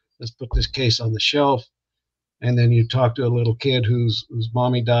 let's put this case on the shelf, and then you talk to a little kid whose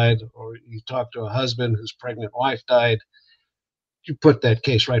mommy died, or you talk to a husband whose pregnant wife died, you put that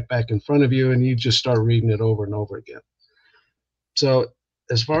case right back in front of you and you just start reading it over and over again. So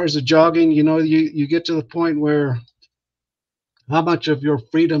as far as the jogging, you get to the point where how much of your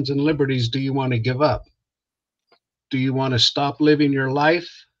freedoms and liberties do you want to give up? Do you want to stop living your life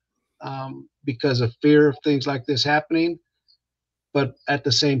because of fear of things like this happening? But at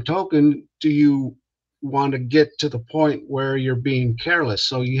the same token, do you want to get to the point where you're being careless?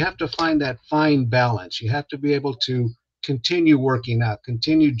 So you have to find that fine balance. You have to be able to continue working out,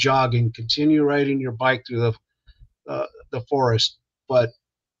 continue jogging, continue riding your bike through the forest, but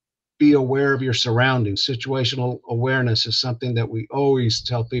be aware of your surroundings. Situational awareness is something that we always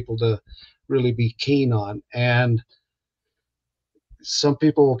tell people to really be keen on. And some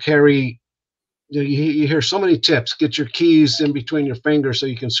people will carry, you hear so many tips. Get your keys in between your fingers so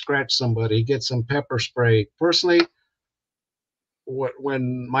you can scratch somebody. Get some pepper spray. Personally,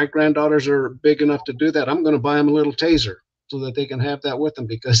 when my granddaughters are big enough to do that, I'm going to buy them a little taser so that they can have that with them,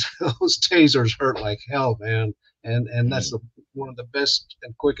 because those tasers hurt like hell, man. And that's one of the best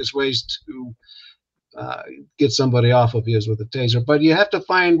and quickest ways to get somebody off of you is with a taser. But you have to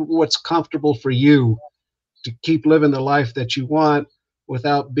find what's comfortable for you to keep living the life that you want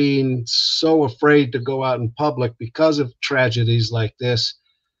without being so afraid to go out in public because of tragedies like this.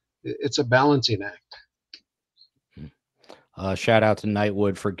 It's a balancing act. Shout out to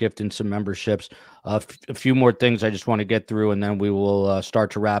Nightwood for gifting some memberships. A few more things I just want to get through, and then we will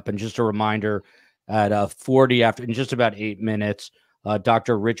start to wrap. And just a reminder, at 40 after, in just about 8 minutes,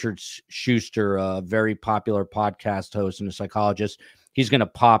 Dr. Richard Schuster, a very popular podcast host and a psychologist, he's going to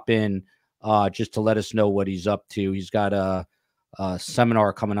pop in just to let us know what he's up to. He's got a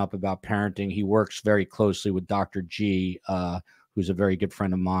seminar coming up about parenting. He works very closely with Dr. G, who's a very good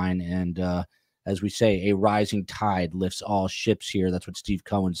friend of mine. And as we say, a rising tide lifts all ships here. That's what Steve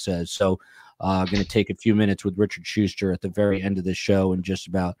Cohen says. So I'm going to take a few minutes with Richard Schuster at the very end of the show in just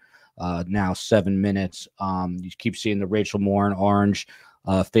about now 7 minutes. You keep seeing the Rachel Morin orange,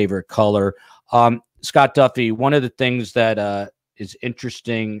 favorite color. Scott Duffey, one of the things that is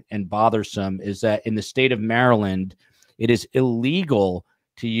interesting and bothersome is that in the state of Maryland, it is illegal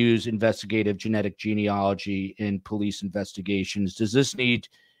to use investigative genetic genealogy in police investigations. Does this need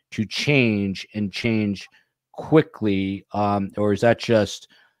to change and change quickly, or is that just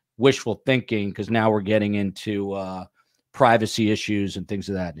wishful thinking? Because now we're getting into privacy issues and things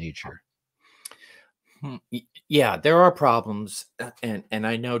of that nature. Yeah, there are problems, and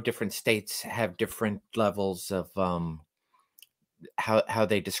I know different states have different levels of how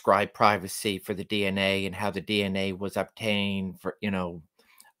they describe privacy for the DNA and how the DNA was obtained for,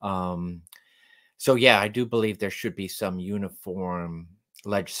 so yeah, I do believe there should be some uniform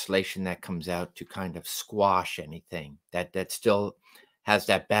legislation that comes out to kind of squash anything that still has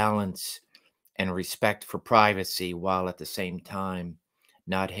that balance and respect for privacy, while at the same time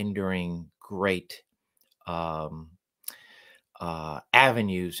not hindering great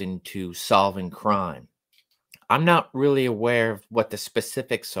avenues into solving crime. I'm not really aware of what the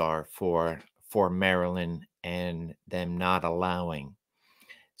specifics are for Maryland and them not allowing.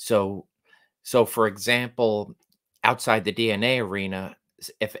 So for example, outside the DNA arena,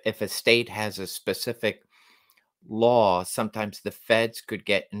 if a state has a specific law, sometimes the feds could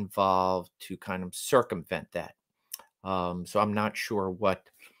get involved to kind of circumvent that. So I'm not sure what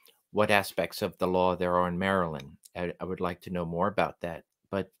aspects of the law there are in Maryland. I would like to know more about that.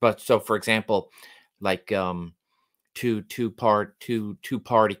 But so for example, like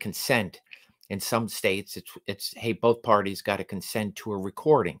two-party consent in some states, it's hey, both parties got to consent to a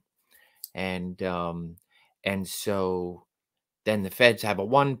recording, and so then the feds have a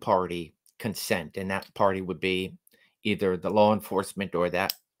one-party consent, and that party would be either the law enforcement or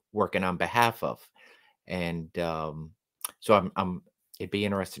that working on behalf of. And so it'd be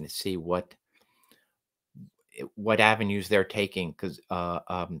interesting to see what avenues they're taking, because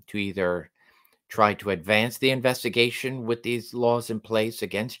to either try to advance the investigation with these laws in place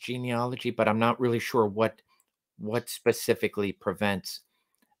against genealogy, but I'm not really sure what specifically prevents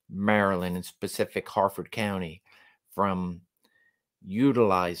Maryland and specific Harford County from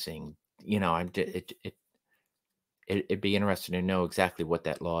utilizing, it'd be interesting to know exactly what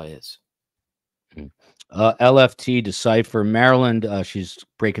that law is. LFT Decipher Maryland. She's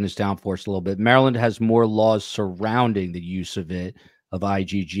breaking this down for us a little bit. Maryland has more laws surrounding the use of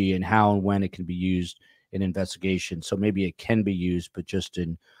IgG and how and when it can be used in investigation. So maybe it can be used, but just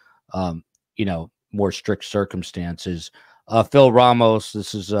in, more strict circumstances. Phil Ramos,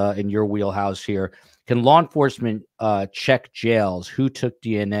 this is in your wheelhouse here. Can law enforcement check jails who took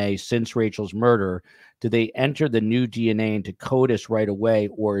DNA since Rachel's murder? Do they enter the new DNA into CODIS right away,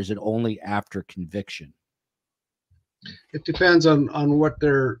 or is it only after conviction? It depends on what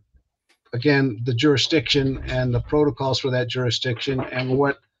their, again, the jurisdiction and the protocols for that jurisdiction and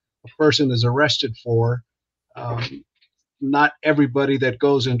what a person is arrested for. Not everybody that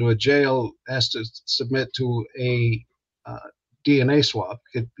goes into a jail has to submit to a DNA swab,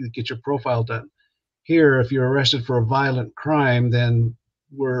 get your profile done. Here, if you're arrested for a violent crime, then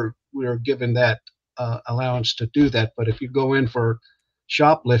we're given that allowance to do that. But if you go in for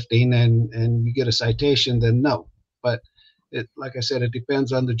shoplifting and you get a citation, then no. But like I said, it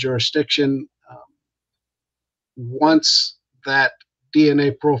depends on the jurisdiction. Once that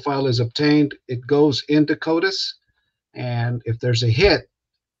DNA profile is obtained, it goes into CODIS. And if there's a hit,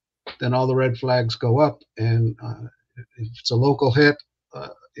 then all the red flags go up. And if it's a local hit,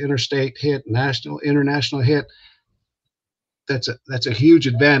 interstate hit, international hit, that's a huge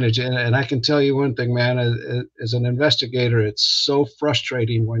advantage. And I can tell you one thing, man, as an investigator, it's so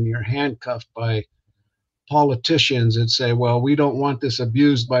frustrating when you're handcuffed by politicians and say, well, we don't want this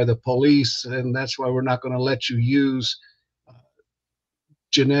abused by the police, and that's why we're not going to let you use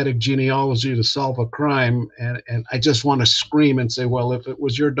genetic genealogy to solve a crime. And I just want to scream and say, well, if it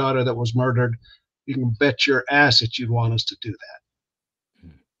was your daughter that was murdered, you can bet your ass that you'd want us to do that.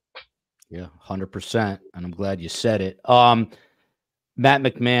 Yeah, 100%. And I'm glad you said it. Matt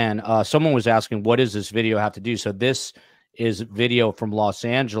McMahon, someone was asking, what does this video have to do? So this is video from Los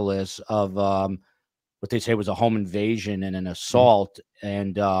Angeles of what they say was a home invasion and an assault.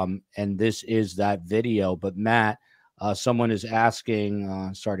 And this is that video. But Matt, someone is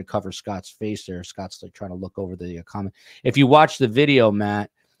asking, sorry to cover Scott's face there. Scott's like trying to look over the comment. If you watch the video,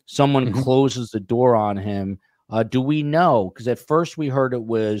 Matt, someone closes the door on him. Do we know? Because at first we heard it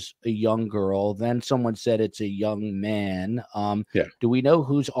was a young girl. Then someone said it's a young man. Yeah. Do we know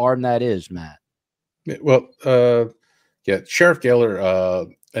whose arm that is, Matt? Well, yeah, Sheriff Gaylor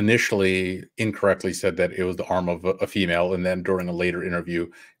initially incorrectly said that it was the arm of a female, and then during a later interview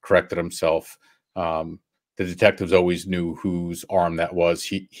corrected himself. The detectives always knew whose arm that was.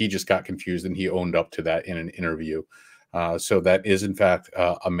 He just got confused, and he owned up to that in an interview. So that is, in fact,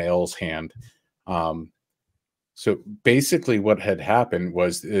 a male's hand. So basically what had happened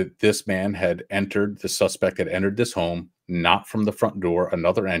was this man had entered, the suspect had entered this home, not from the front door,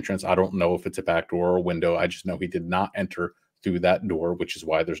 another entrance. I don't know if it's a back door or a window. I just know he did not enter through that door, which is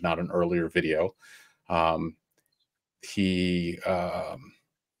why there's not an earlier video. He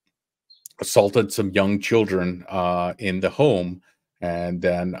assaulted some young children in the home, and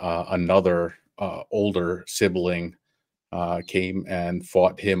then another older sibling came and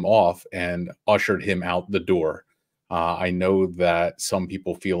fought him off and ushered him out the door. I know that some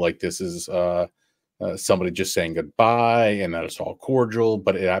people feel like this is somebody just saying goodbye and that it's all cordial,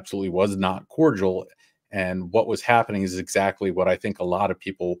 but it absolutely was not cordial. And what was happening is exactly what I think a lot of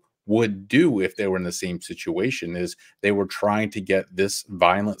people would do if they were in the same situation, is they were trying to get this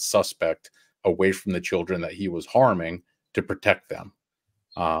violent suspect away from the children that he was harming to protect them.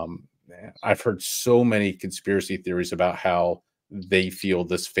 I've heard so many conspiracy theories about how they feel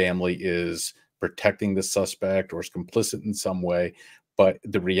this family is protecting the suspect or is complicit in some way. But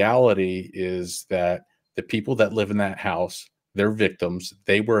the reality is that the people that live in that house, they're victims.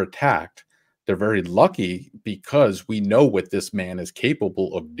 They were attacked. They're very lucky because we know what this man is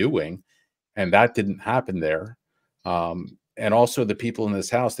capable of doing, and that didn't happen there. And also the people in this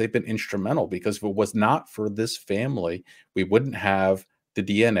house, they've been instrumental, because if it was not for this family, we wouldn't have the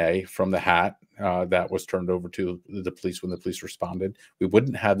DNA from the hat that was turned over to the police when the police responded. We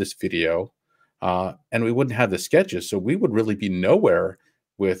wouldn't have this video, and we wouldn't have the sketches. So we would really be nowhere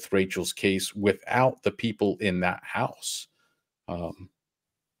with Rachel's case without the people in that house.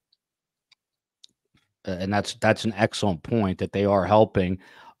 And that's an excellent point, that they are helping.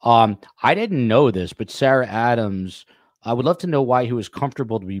 I didn't know this, but Sarah Adams, I would love to know why he was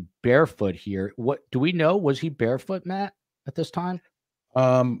comfortable to be barefoot here. What do we know? Was he barefoot, Matt, at this time?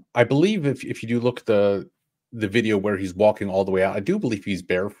 I believe if you do look at the video where he's walking all the way out, I do believe he's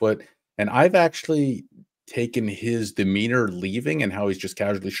barefoot. And I've actually taken his demeanor leaving and how he's just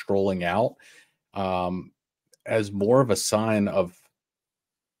casually strolling out as more of a sign of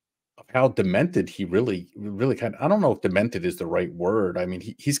how demented he really kind of, I don't know if demented is the right word. I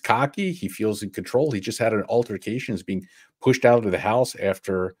mean, he's cocky. He feels in control. He just had an altercation, is being pushed out of the house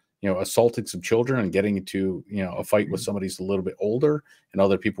after, assaulting some children and getting into, a fight with somebody who's a little bit older, and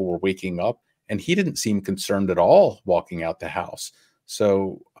other people were waking up, and he didn't seem concerned at all walking out the house.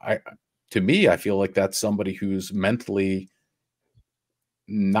 So to me, I feel like that's somebody who's mentally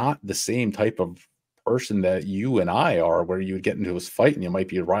not the same type of person that you and I are, where you would get into this fight and you might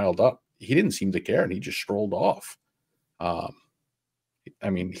be riled up. He didn't seem to care, and he just strolled off. I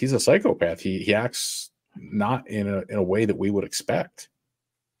mean, he's a psychopath. He acts not in a way that we would expect.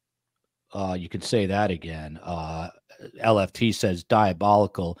 You could say that again. LFT says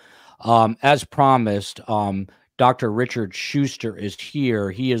diabolical. As promised, Dr. Richard Schuster is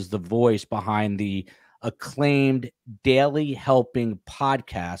here. He is the voice behind the acclaimed Daily Helping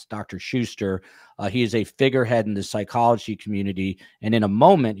podcast, Dr. Schuster. He is a figurehead in the psychology community, and in a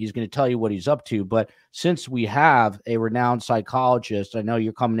moment, he's going to tell you what he's up to. But since we have a renowned psychologist, I know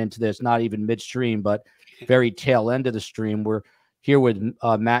you're coming into this not even midstream, but very tail end of the stream. We're here with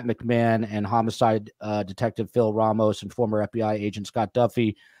Matt McMahon and homicide detective Phil Ramos and former FBI agent Scott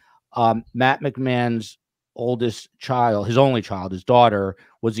Duffey. Matt McMahon's oldest child, his only child, his daughter,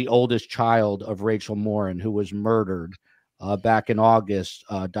 was the oldest child of Rachel Morin, who was murdered back in August,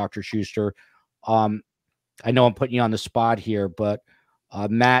 Dr. Schuster. I know I'm putting you on the spot here, but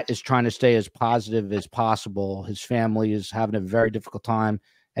Matt is trying to stay as positive as possible. His family is having a very difficult time.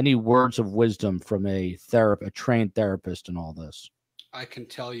 Any words of wisdom from a trained therapist in all this? I can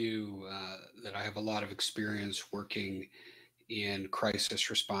tell you that I have a lot of experience working in crisis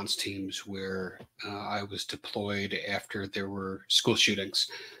response teams where I was deployed after there were school shootings.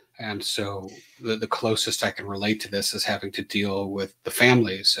 And so the closest I can relate to this is having to deal with the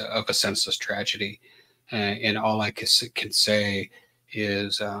families of a senseless tragedy. And all I can say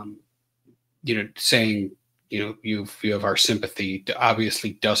is, saying, you have our sympathy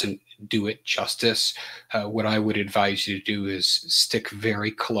obviously doesn't do it justice. What I would advise you to do is stick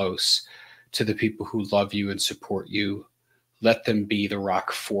very close to the people who love you and support you. Let them be the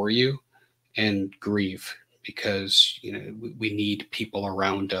rock for you, and grieve, because we need people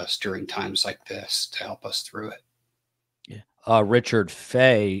around us during times like this to help us through it. Yeah. Richard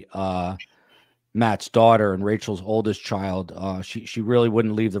Fay, Matt's daughter and Rachel's oldest child, she really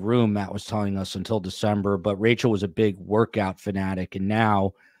wouldn't leave the room, Matt was telling us, until December. But Rachel was a big workout fanatic, and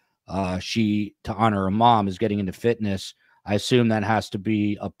now she, to honor her mom, is getting into fitness. I assume that has to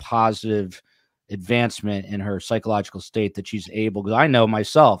be a positive advancement in her psychological state, that she's able, because I know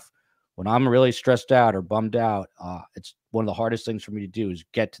myself, when I'm really stressed out or bummed out, it's one of the hardest things for me to do is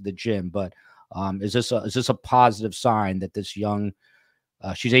get to the gym. But is this a positive sign that this young,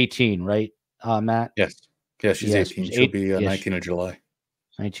 she's 18, right, Matt? Yes, she's 18. She'll be 19 in July.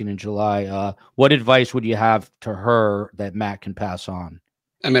 19 in July. What advice would you have to her that Matt can pass on?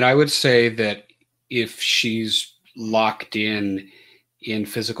 I mean, I would say that if she's locked in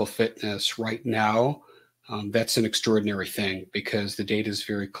physical fitness right now, that's an extraordinary thing, because the data is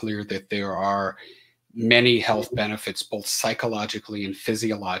very clear that there are many health benefits, both psychologically and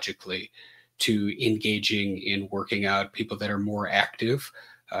physiologically, to engaging in working out. People that are more active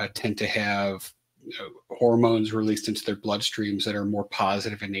tend to have hormones released into their bloodstreams that are more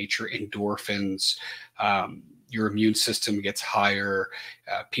positive in nature, endorphins. Your immune system gets higher.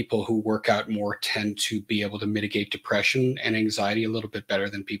 People who work out more tend to be able to mitigate depression and anxiety a little bit better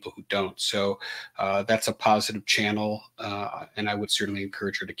than people who don't. So that's a positive channel, and I would certainly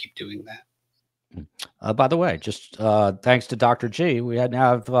encourage her to keep doing that. By the way, just thanks to Dr. G, we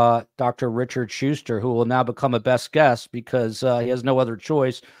now have Dr. Richard Schuster, who will now become a best guest because he has no other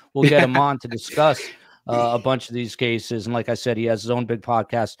choice. We'll get him on to discuss a bunch of these cases. And like I said, he has his own big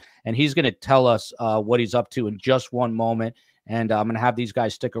podcast, and he's going to tell us what he's up to in just one moment. And I'm going to have these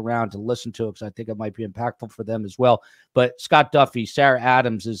guys stick around to listen to it, because I think it might be impactful for them as well. But Scott Duffey, Sarah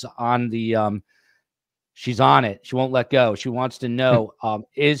Adams is on the she's on it. She won't let go. She wants to know,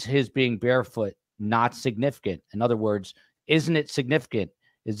 is his being barefoot not significant? In other words, isn't it significant?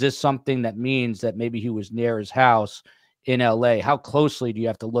 Is this something that means that maybe he was near his house in LA? How closely do you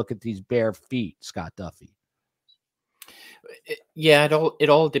have to look at these bare feet, Scott Duffey? Yeah, it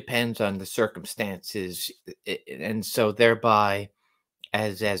all depends on the circumstances, and so thereby,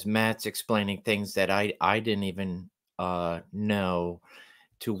 as Matt's explaining things that I didn't even know,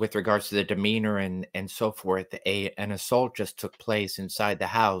 with regards to the demeanor and so forth. An assault just took place inside the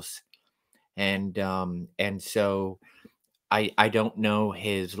house, and so I don't know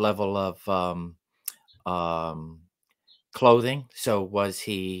his level of clothing. So was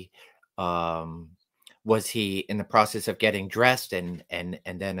he in the process of getting dressed and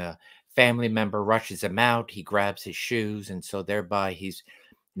then a family member rushes him out. He grabs his shoes, and so thereby he's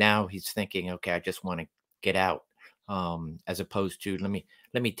thinking, okay, I just want to get out, as opposed to let me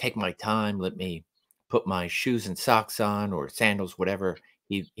take my time. Let me put my shoes and socks on, or sandals, whatever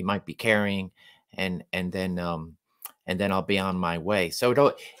he might be carrying, and then I'll be on my way.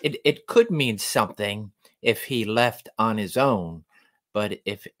 So it could mean something if he left on his own, but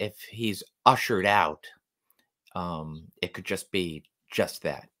if he's ushered out, it could just be just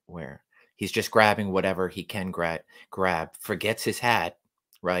that, where he's just grabbing whatever he can grab, forgets his hat,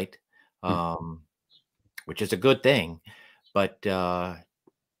 right? Which is a good thing, but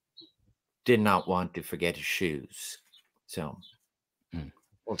did not want to forget his shoes. So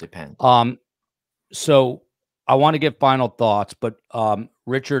well, depends. So I want to get final thoughts, but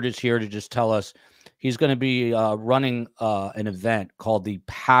Richard is here to just tell us he's going to be running an event called the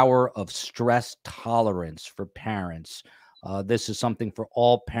Power of Stress Tolerance for Parents. This is something for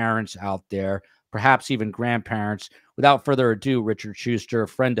all parents out there, perhaps even grandparents. Without further ado, Richard Schuster, a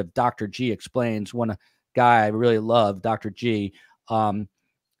friend of Dr. G Explains, one guy I really love, Dr. G.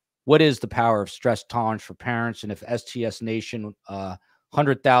 What is the Power of Stress Tolerance for Parents? And if STS Nation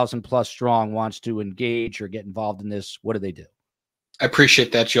 100,000 plus strong wants to engage or get involved in this, what do they do? I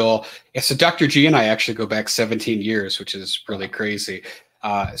appreciate that, Joel. Yeah, so Dr. G and I actually go back 17 years, which is really crazy.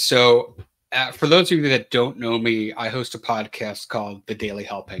 For those of you that don't know me, I host a podcast called The Daily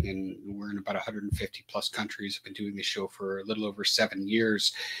Helping, and we're in about 150 plus countries. I've been doing this show for a little over 7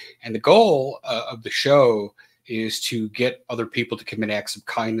 years. And the goal of the show is to get other people to commit acts of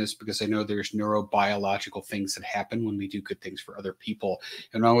kindness, because I know there's neurobiological things that happen when we do good things for other people.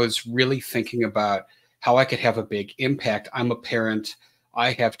 And I was really thinking about how I could have a big impact. I'm a parent.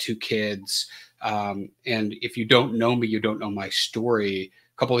 I have 2 kids. And if you don't know me, you don't know my story.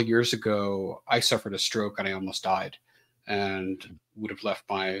 A couple of years ago, I suffered a stroke and I almost died, and would have left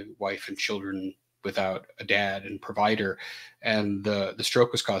my wife and children without a dad and provider. And the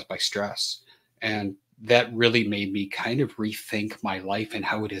stroke was caused by stress. And that really made me kind of rethink my life and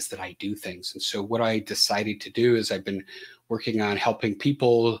how it is that I do things. And so what I decided to do is, I've been working on helping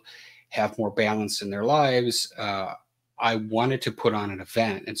people have more balance in their lives. I wanted to put on an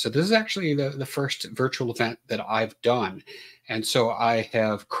event. And so this is actually the first virtual event that I've done. And so I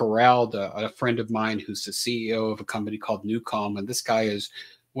have corralled a friend of mine who's the CEO of a company called New Calm. And this guy is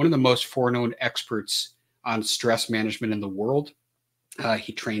one of the most foreknown experts on stress management in the world.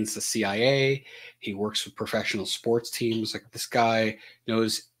 He trains the CIA. He works with professional sports teams. Like, this guy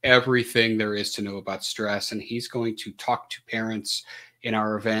knows everything there is to know about stress. And he's going to talk to parents in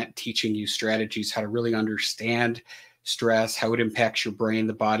our event, teaching you strategies, how to really understand stress, how it impacts your brain,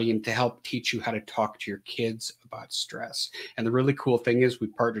 the body, and to help teach you how to talk to your kids about stress. And the really cool thing is, we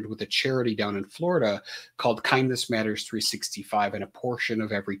partnered with a charity down in Florida called Kindness Matters 365, and a portion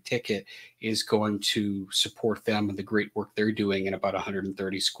of every ticket is going to support them and the great work they're doing in about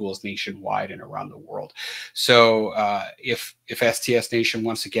 130 schools nationwide and around the world. So if STS Nation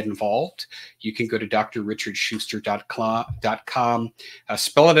wants to get involved, you can go to drrichardschuster.com.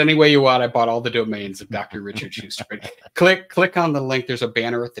 Spell it any way you want. I bought all the domains of Dr. Richard Schuster. Click on the link. There's a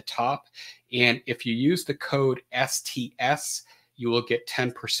banner at the top. And if you use the code STS, you will get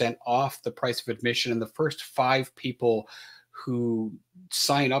 10% off the price of admission. And the first 5 people who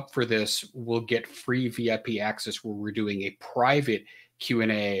sign up for this will get free VIP access, where we're doing a private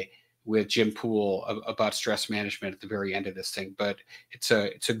Q&A with Jim Poole about stress management at the very end of this thing. But it's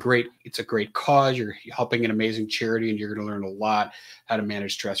a great cause. You're helping an amazing charity, and you're going to learn a lot how to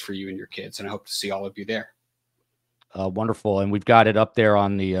manage stress for you and your kids. And I hope to see all of you there. Wonderful. And we've got it up there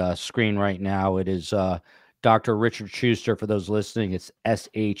on the screen right now. It is Dr. Richard Schuster. For those listening, it's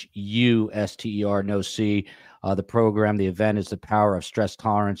SHUSTER, no C. The program, the event is the Power of Stress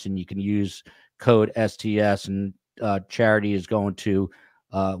Tolerance, and you can use code STS, and charity is going to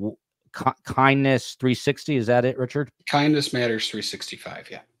Kindness 360. Is that it, Richard? Kindness Matters 365.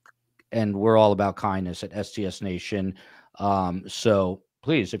 Yeah. And we're all about kindness at STS Nation. So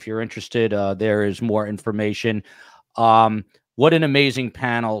please, if you're interested, there is more information. What an amazing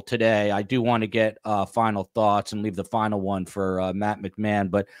panel today. I do want to get final thoughts and leave the final one for Matt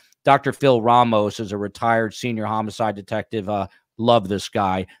McMahon. But Dr. Phil Ramos is a retired senior homicide detective. Love this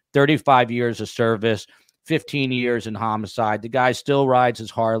guy. 35 years of service, 15 years in homicide. The guy still rides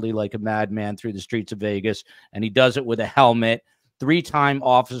his Harley like a madman through the streets of Vegas, and he does it with a helmet. 3-time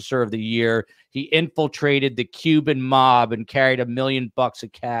Officer of the Year. He infiltrated the Cuban mob and carried $1 million of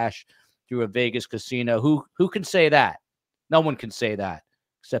cash through a Vegas casino. Who can say that? No one can say that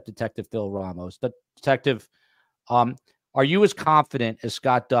except Detective Phil Ramos. The detective, are you as confident as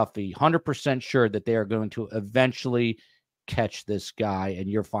Scott Duffey, 100% sure that they are going to eventually catch this guy, and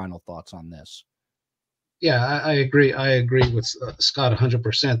your final thoughts on this. Yeah, I agree. I agree with Scott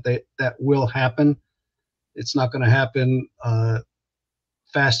 100%. That will happen. It's not going to happen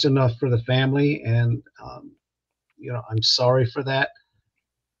fast enough for the family, and I'm sorry for that.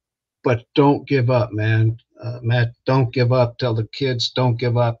 But don't give up, man. Matt, don't give up. Tell the kids, don't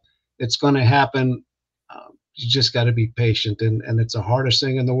give up. It's going to happen. You just got to be patient, and it's the hardest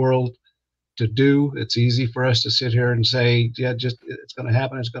thing in the world to do. It's easy for us to sit here and say, yeah, just it's going to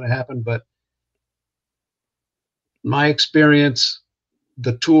happen. It's going to happen. But my experience,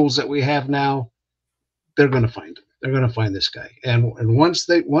 the tools that we have now, they're going to find him. They're going to find this guy. And once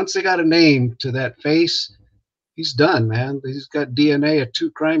they got a name to that face, he's done, man. He's got DNA at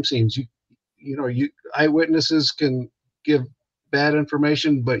 2 crime scenes. You eyewitnesses can give bad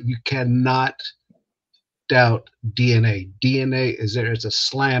information, but you cannot doubt DNA. DNA is there. It's a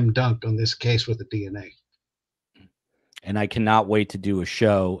slam dunk on this case with the DNA. And I cannot wait to do a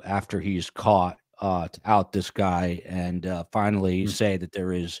show after he's caught to out this guy and finally say that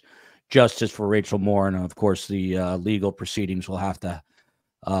there is justice for Rachel Morin. And of course, the legal proceedings will have to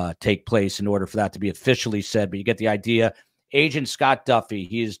take place in order for that to be officially said. But you get the idea. Agent Scott Duffey,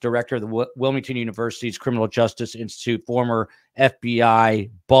 he is director of the Wilmington University's Criminal Justice Institute, former FBI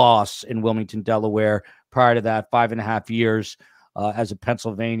boss in Wilmington, Delaware. Prior to that, 5.5 years as a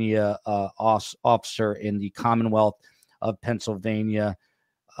Pennsylvania officer in the Commonwealth of Pennsylvania.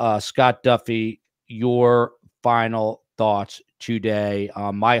 Scott Duffey, your final thoughts today.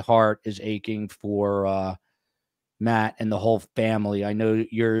 My heart is aching for Matt and the whole family. I know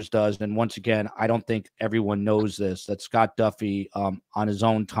yours does. And once again, I don't think everyone knows this, that Scott Duffey on his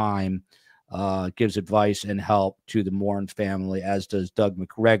own time gives advice and help to the Morin family, as does Doug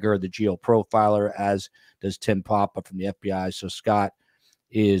MacGregor, the Geoprofiler, as does Tim Papa from the FBI. So Scott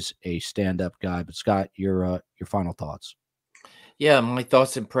is a stand-up guy. But Scott, your final thoughts. Yeah, my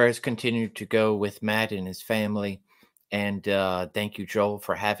thoughts and prayers continue to go with Matt and his family. And thank you, Joel,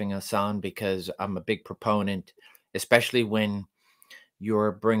 for having us on, because I'm a big proponent, especially when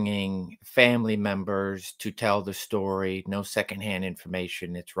you're bringing family members to tell the story, no secondhand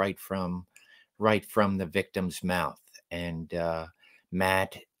information. It's right from the victim's mouth. And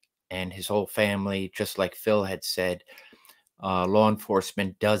Matt and his whole family, just like Phil had said, law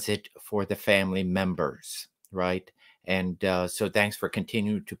enforcement does it for the family members, right? And so thanks for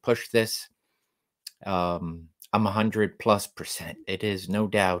continuing to push this. I'm 100+%. It is no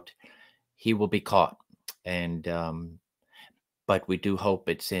doubt he will be caught. And but we do hope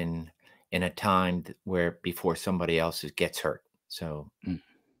it's in a time where before somebody else gets hurt. So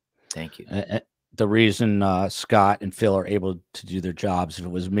thank you. The reason Scott and Phil are able to do their jobs, if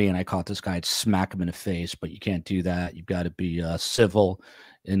it was me and I caught this guy, I'd smack him in the face, but you can't do that. You've got to be civil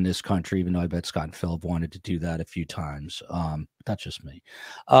in this country, even though I bet Scott and Phil have wanted to do that a few times. That's just me.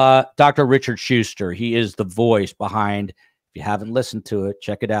 Dr. Richard Schuster, he is the voice behind, if you haven't listened to it,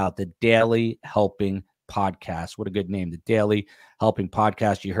 check it out, the Daily Helping Podcast. What a good name, the Daily Helping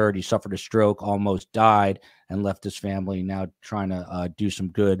Podcast. You heard he suffered a stroke, almost died, and left his family, now trying to do some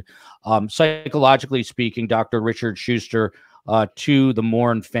good. Psychologically speaking, Dr. Richard Schuster, to the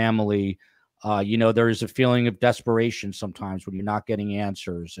Morin family, there is a feeling of desperation sometimes when you're not getting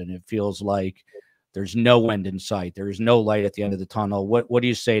answers, and it feels like there's no end in sight. There is no light at the end of the tunnel. What do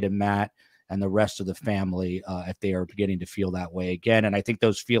you say to Matt and the rest of the family if they are beginning to feel that way again? And I think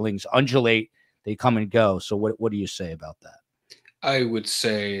those feelings undulate, they come and go. So what do you say about that? I would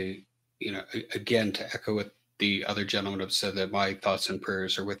say, again, to echo what the other gentleman have said, that my thoughts and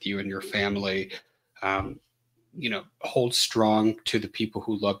prayers are with you and your family. Hold strong to the people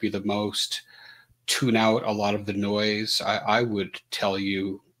who love you the most. Tune out a lot of the noise. I would tell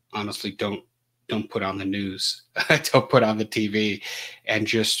you, honestly, don't put on the news. Don't put on the TV, and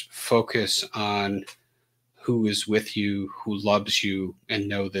just focus on who is with you, who loves you, and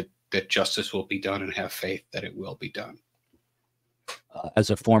know that justice will be done, and have faith that it will be done. As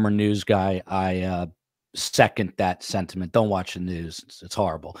a former news guy, I second that sentiment. Don't watch the news. It's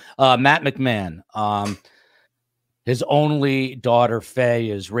horrible. Matt McMahon, his only daughter, Faye,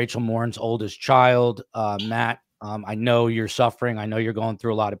 is Rachel Morin's oldest child. Matt, I know you're suffering. I know you're going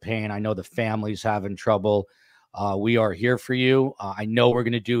through a lot of pain. I know the family's having trouble. We are here for you. I know we're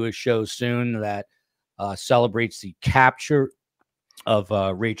going to do a show soon that celebrates the capture of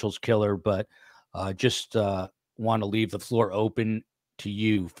Rachel's killer, but just want to leave the floor open to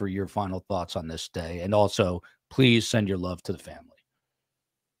you for your final thoughts on this day. And also, please send your love to the family.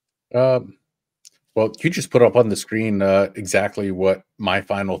 Well, you just put up on the screen exactly what my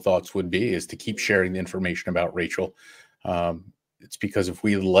final thoughts would be, is to keep sharing the information about Rachel. It's because if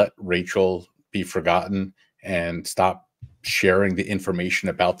we let Rachel be forgotten and stop sharing the information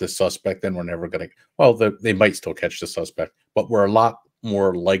about the suspect, then we're never going to, well, they might still catch the suspect, but we're a lot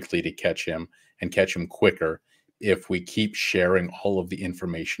more likely to catch him and catch him quicker if we keep sharing all of the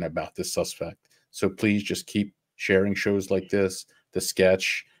information about the suspect. So please just keep sharing shows like this, The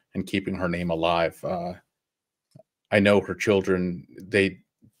Sketch, and keeping her name alive. I know her children, they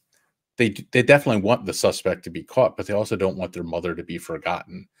definitely want the suspect to be caught, but they also don't want their mother to be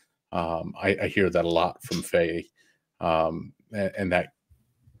forgotten. I hear that a lot from Faye, and that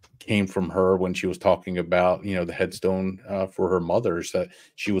came from her when she was talking about, you know, the headstone for her mother's, that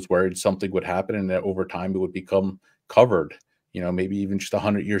she was worried something would happen and that over time it would become covered, you know, maybe even just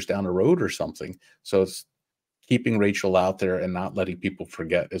 100 years down the road or something. So it's keeping Rachel out there and not letting people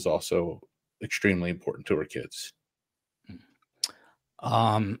forget is also extremely important to her kids.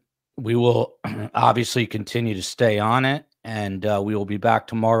 We will obviously continue to stay on it, and we will be back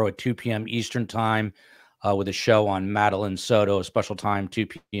tomorrow at 2 p.m. Eastern time with a show on Madeline Soto, a special time, 2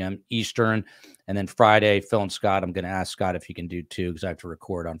 p.m. Eastern. And then Friday, Phil and Scott, I'm going to ask Scott if he can do too, because I have to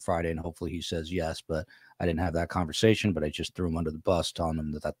record on Friday, and hopefully he says yes. But I didn't have that conversation, but I just threw him under the bus, telling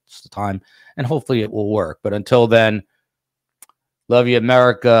him that that's the time, and hopefully it will work. But until then, love you,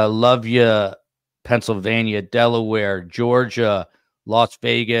 America. Love you, Pennsylvania, Delaware, Georgia, Las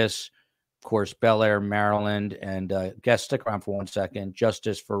Vegas, of course, Bel Air, Maryland. And guys, stick around for 1 second.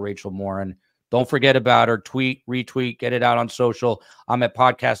 Justice for Rachel Morin. Don't forget about her. Tweet, retweet, get it out on social. I'm at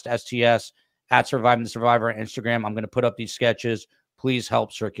Podcast STS, at Surviving the Survivor on Instagram. I'm going to put up these sketches. Please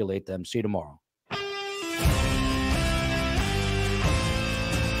help circulate them. See you tomorrow.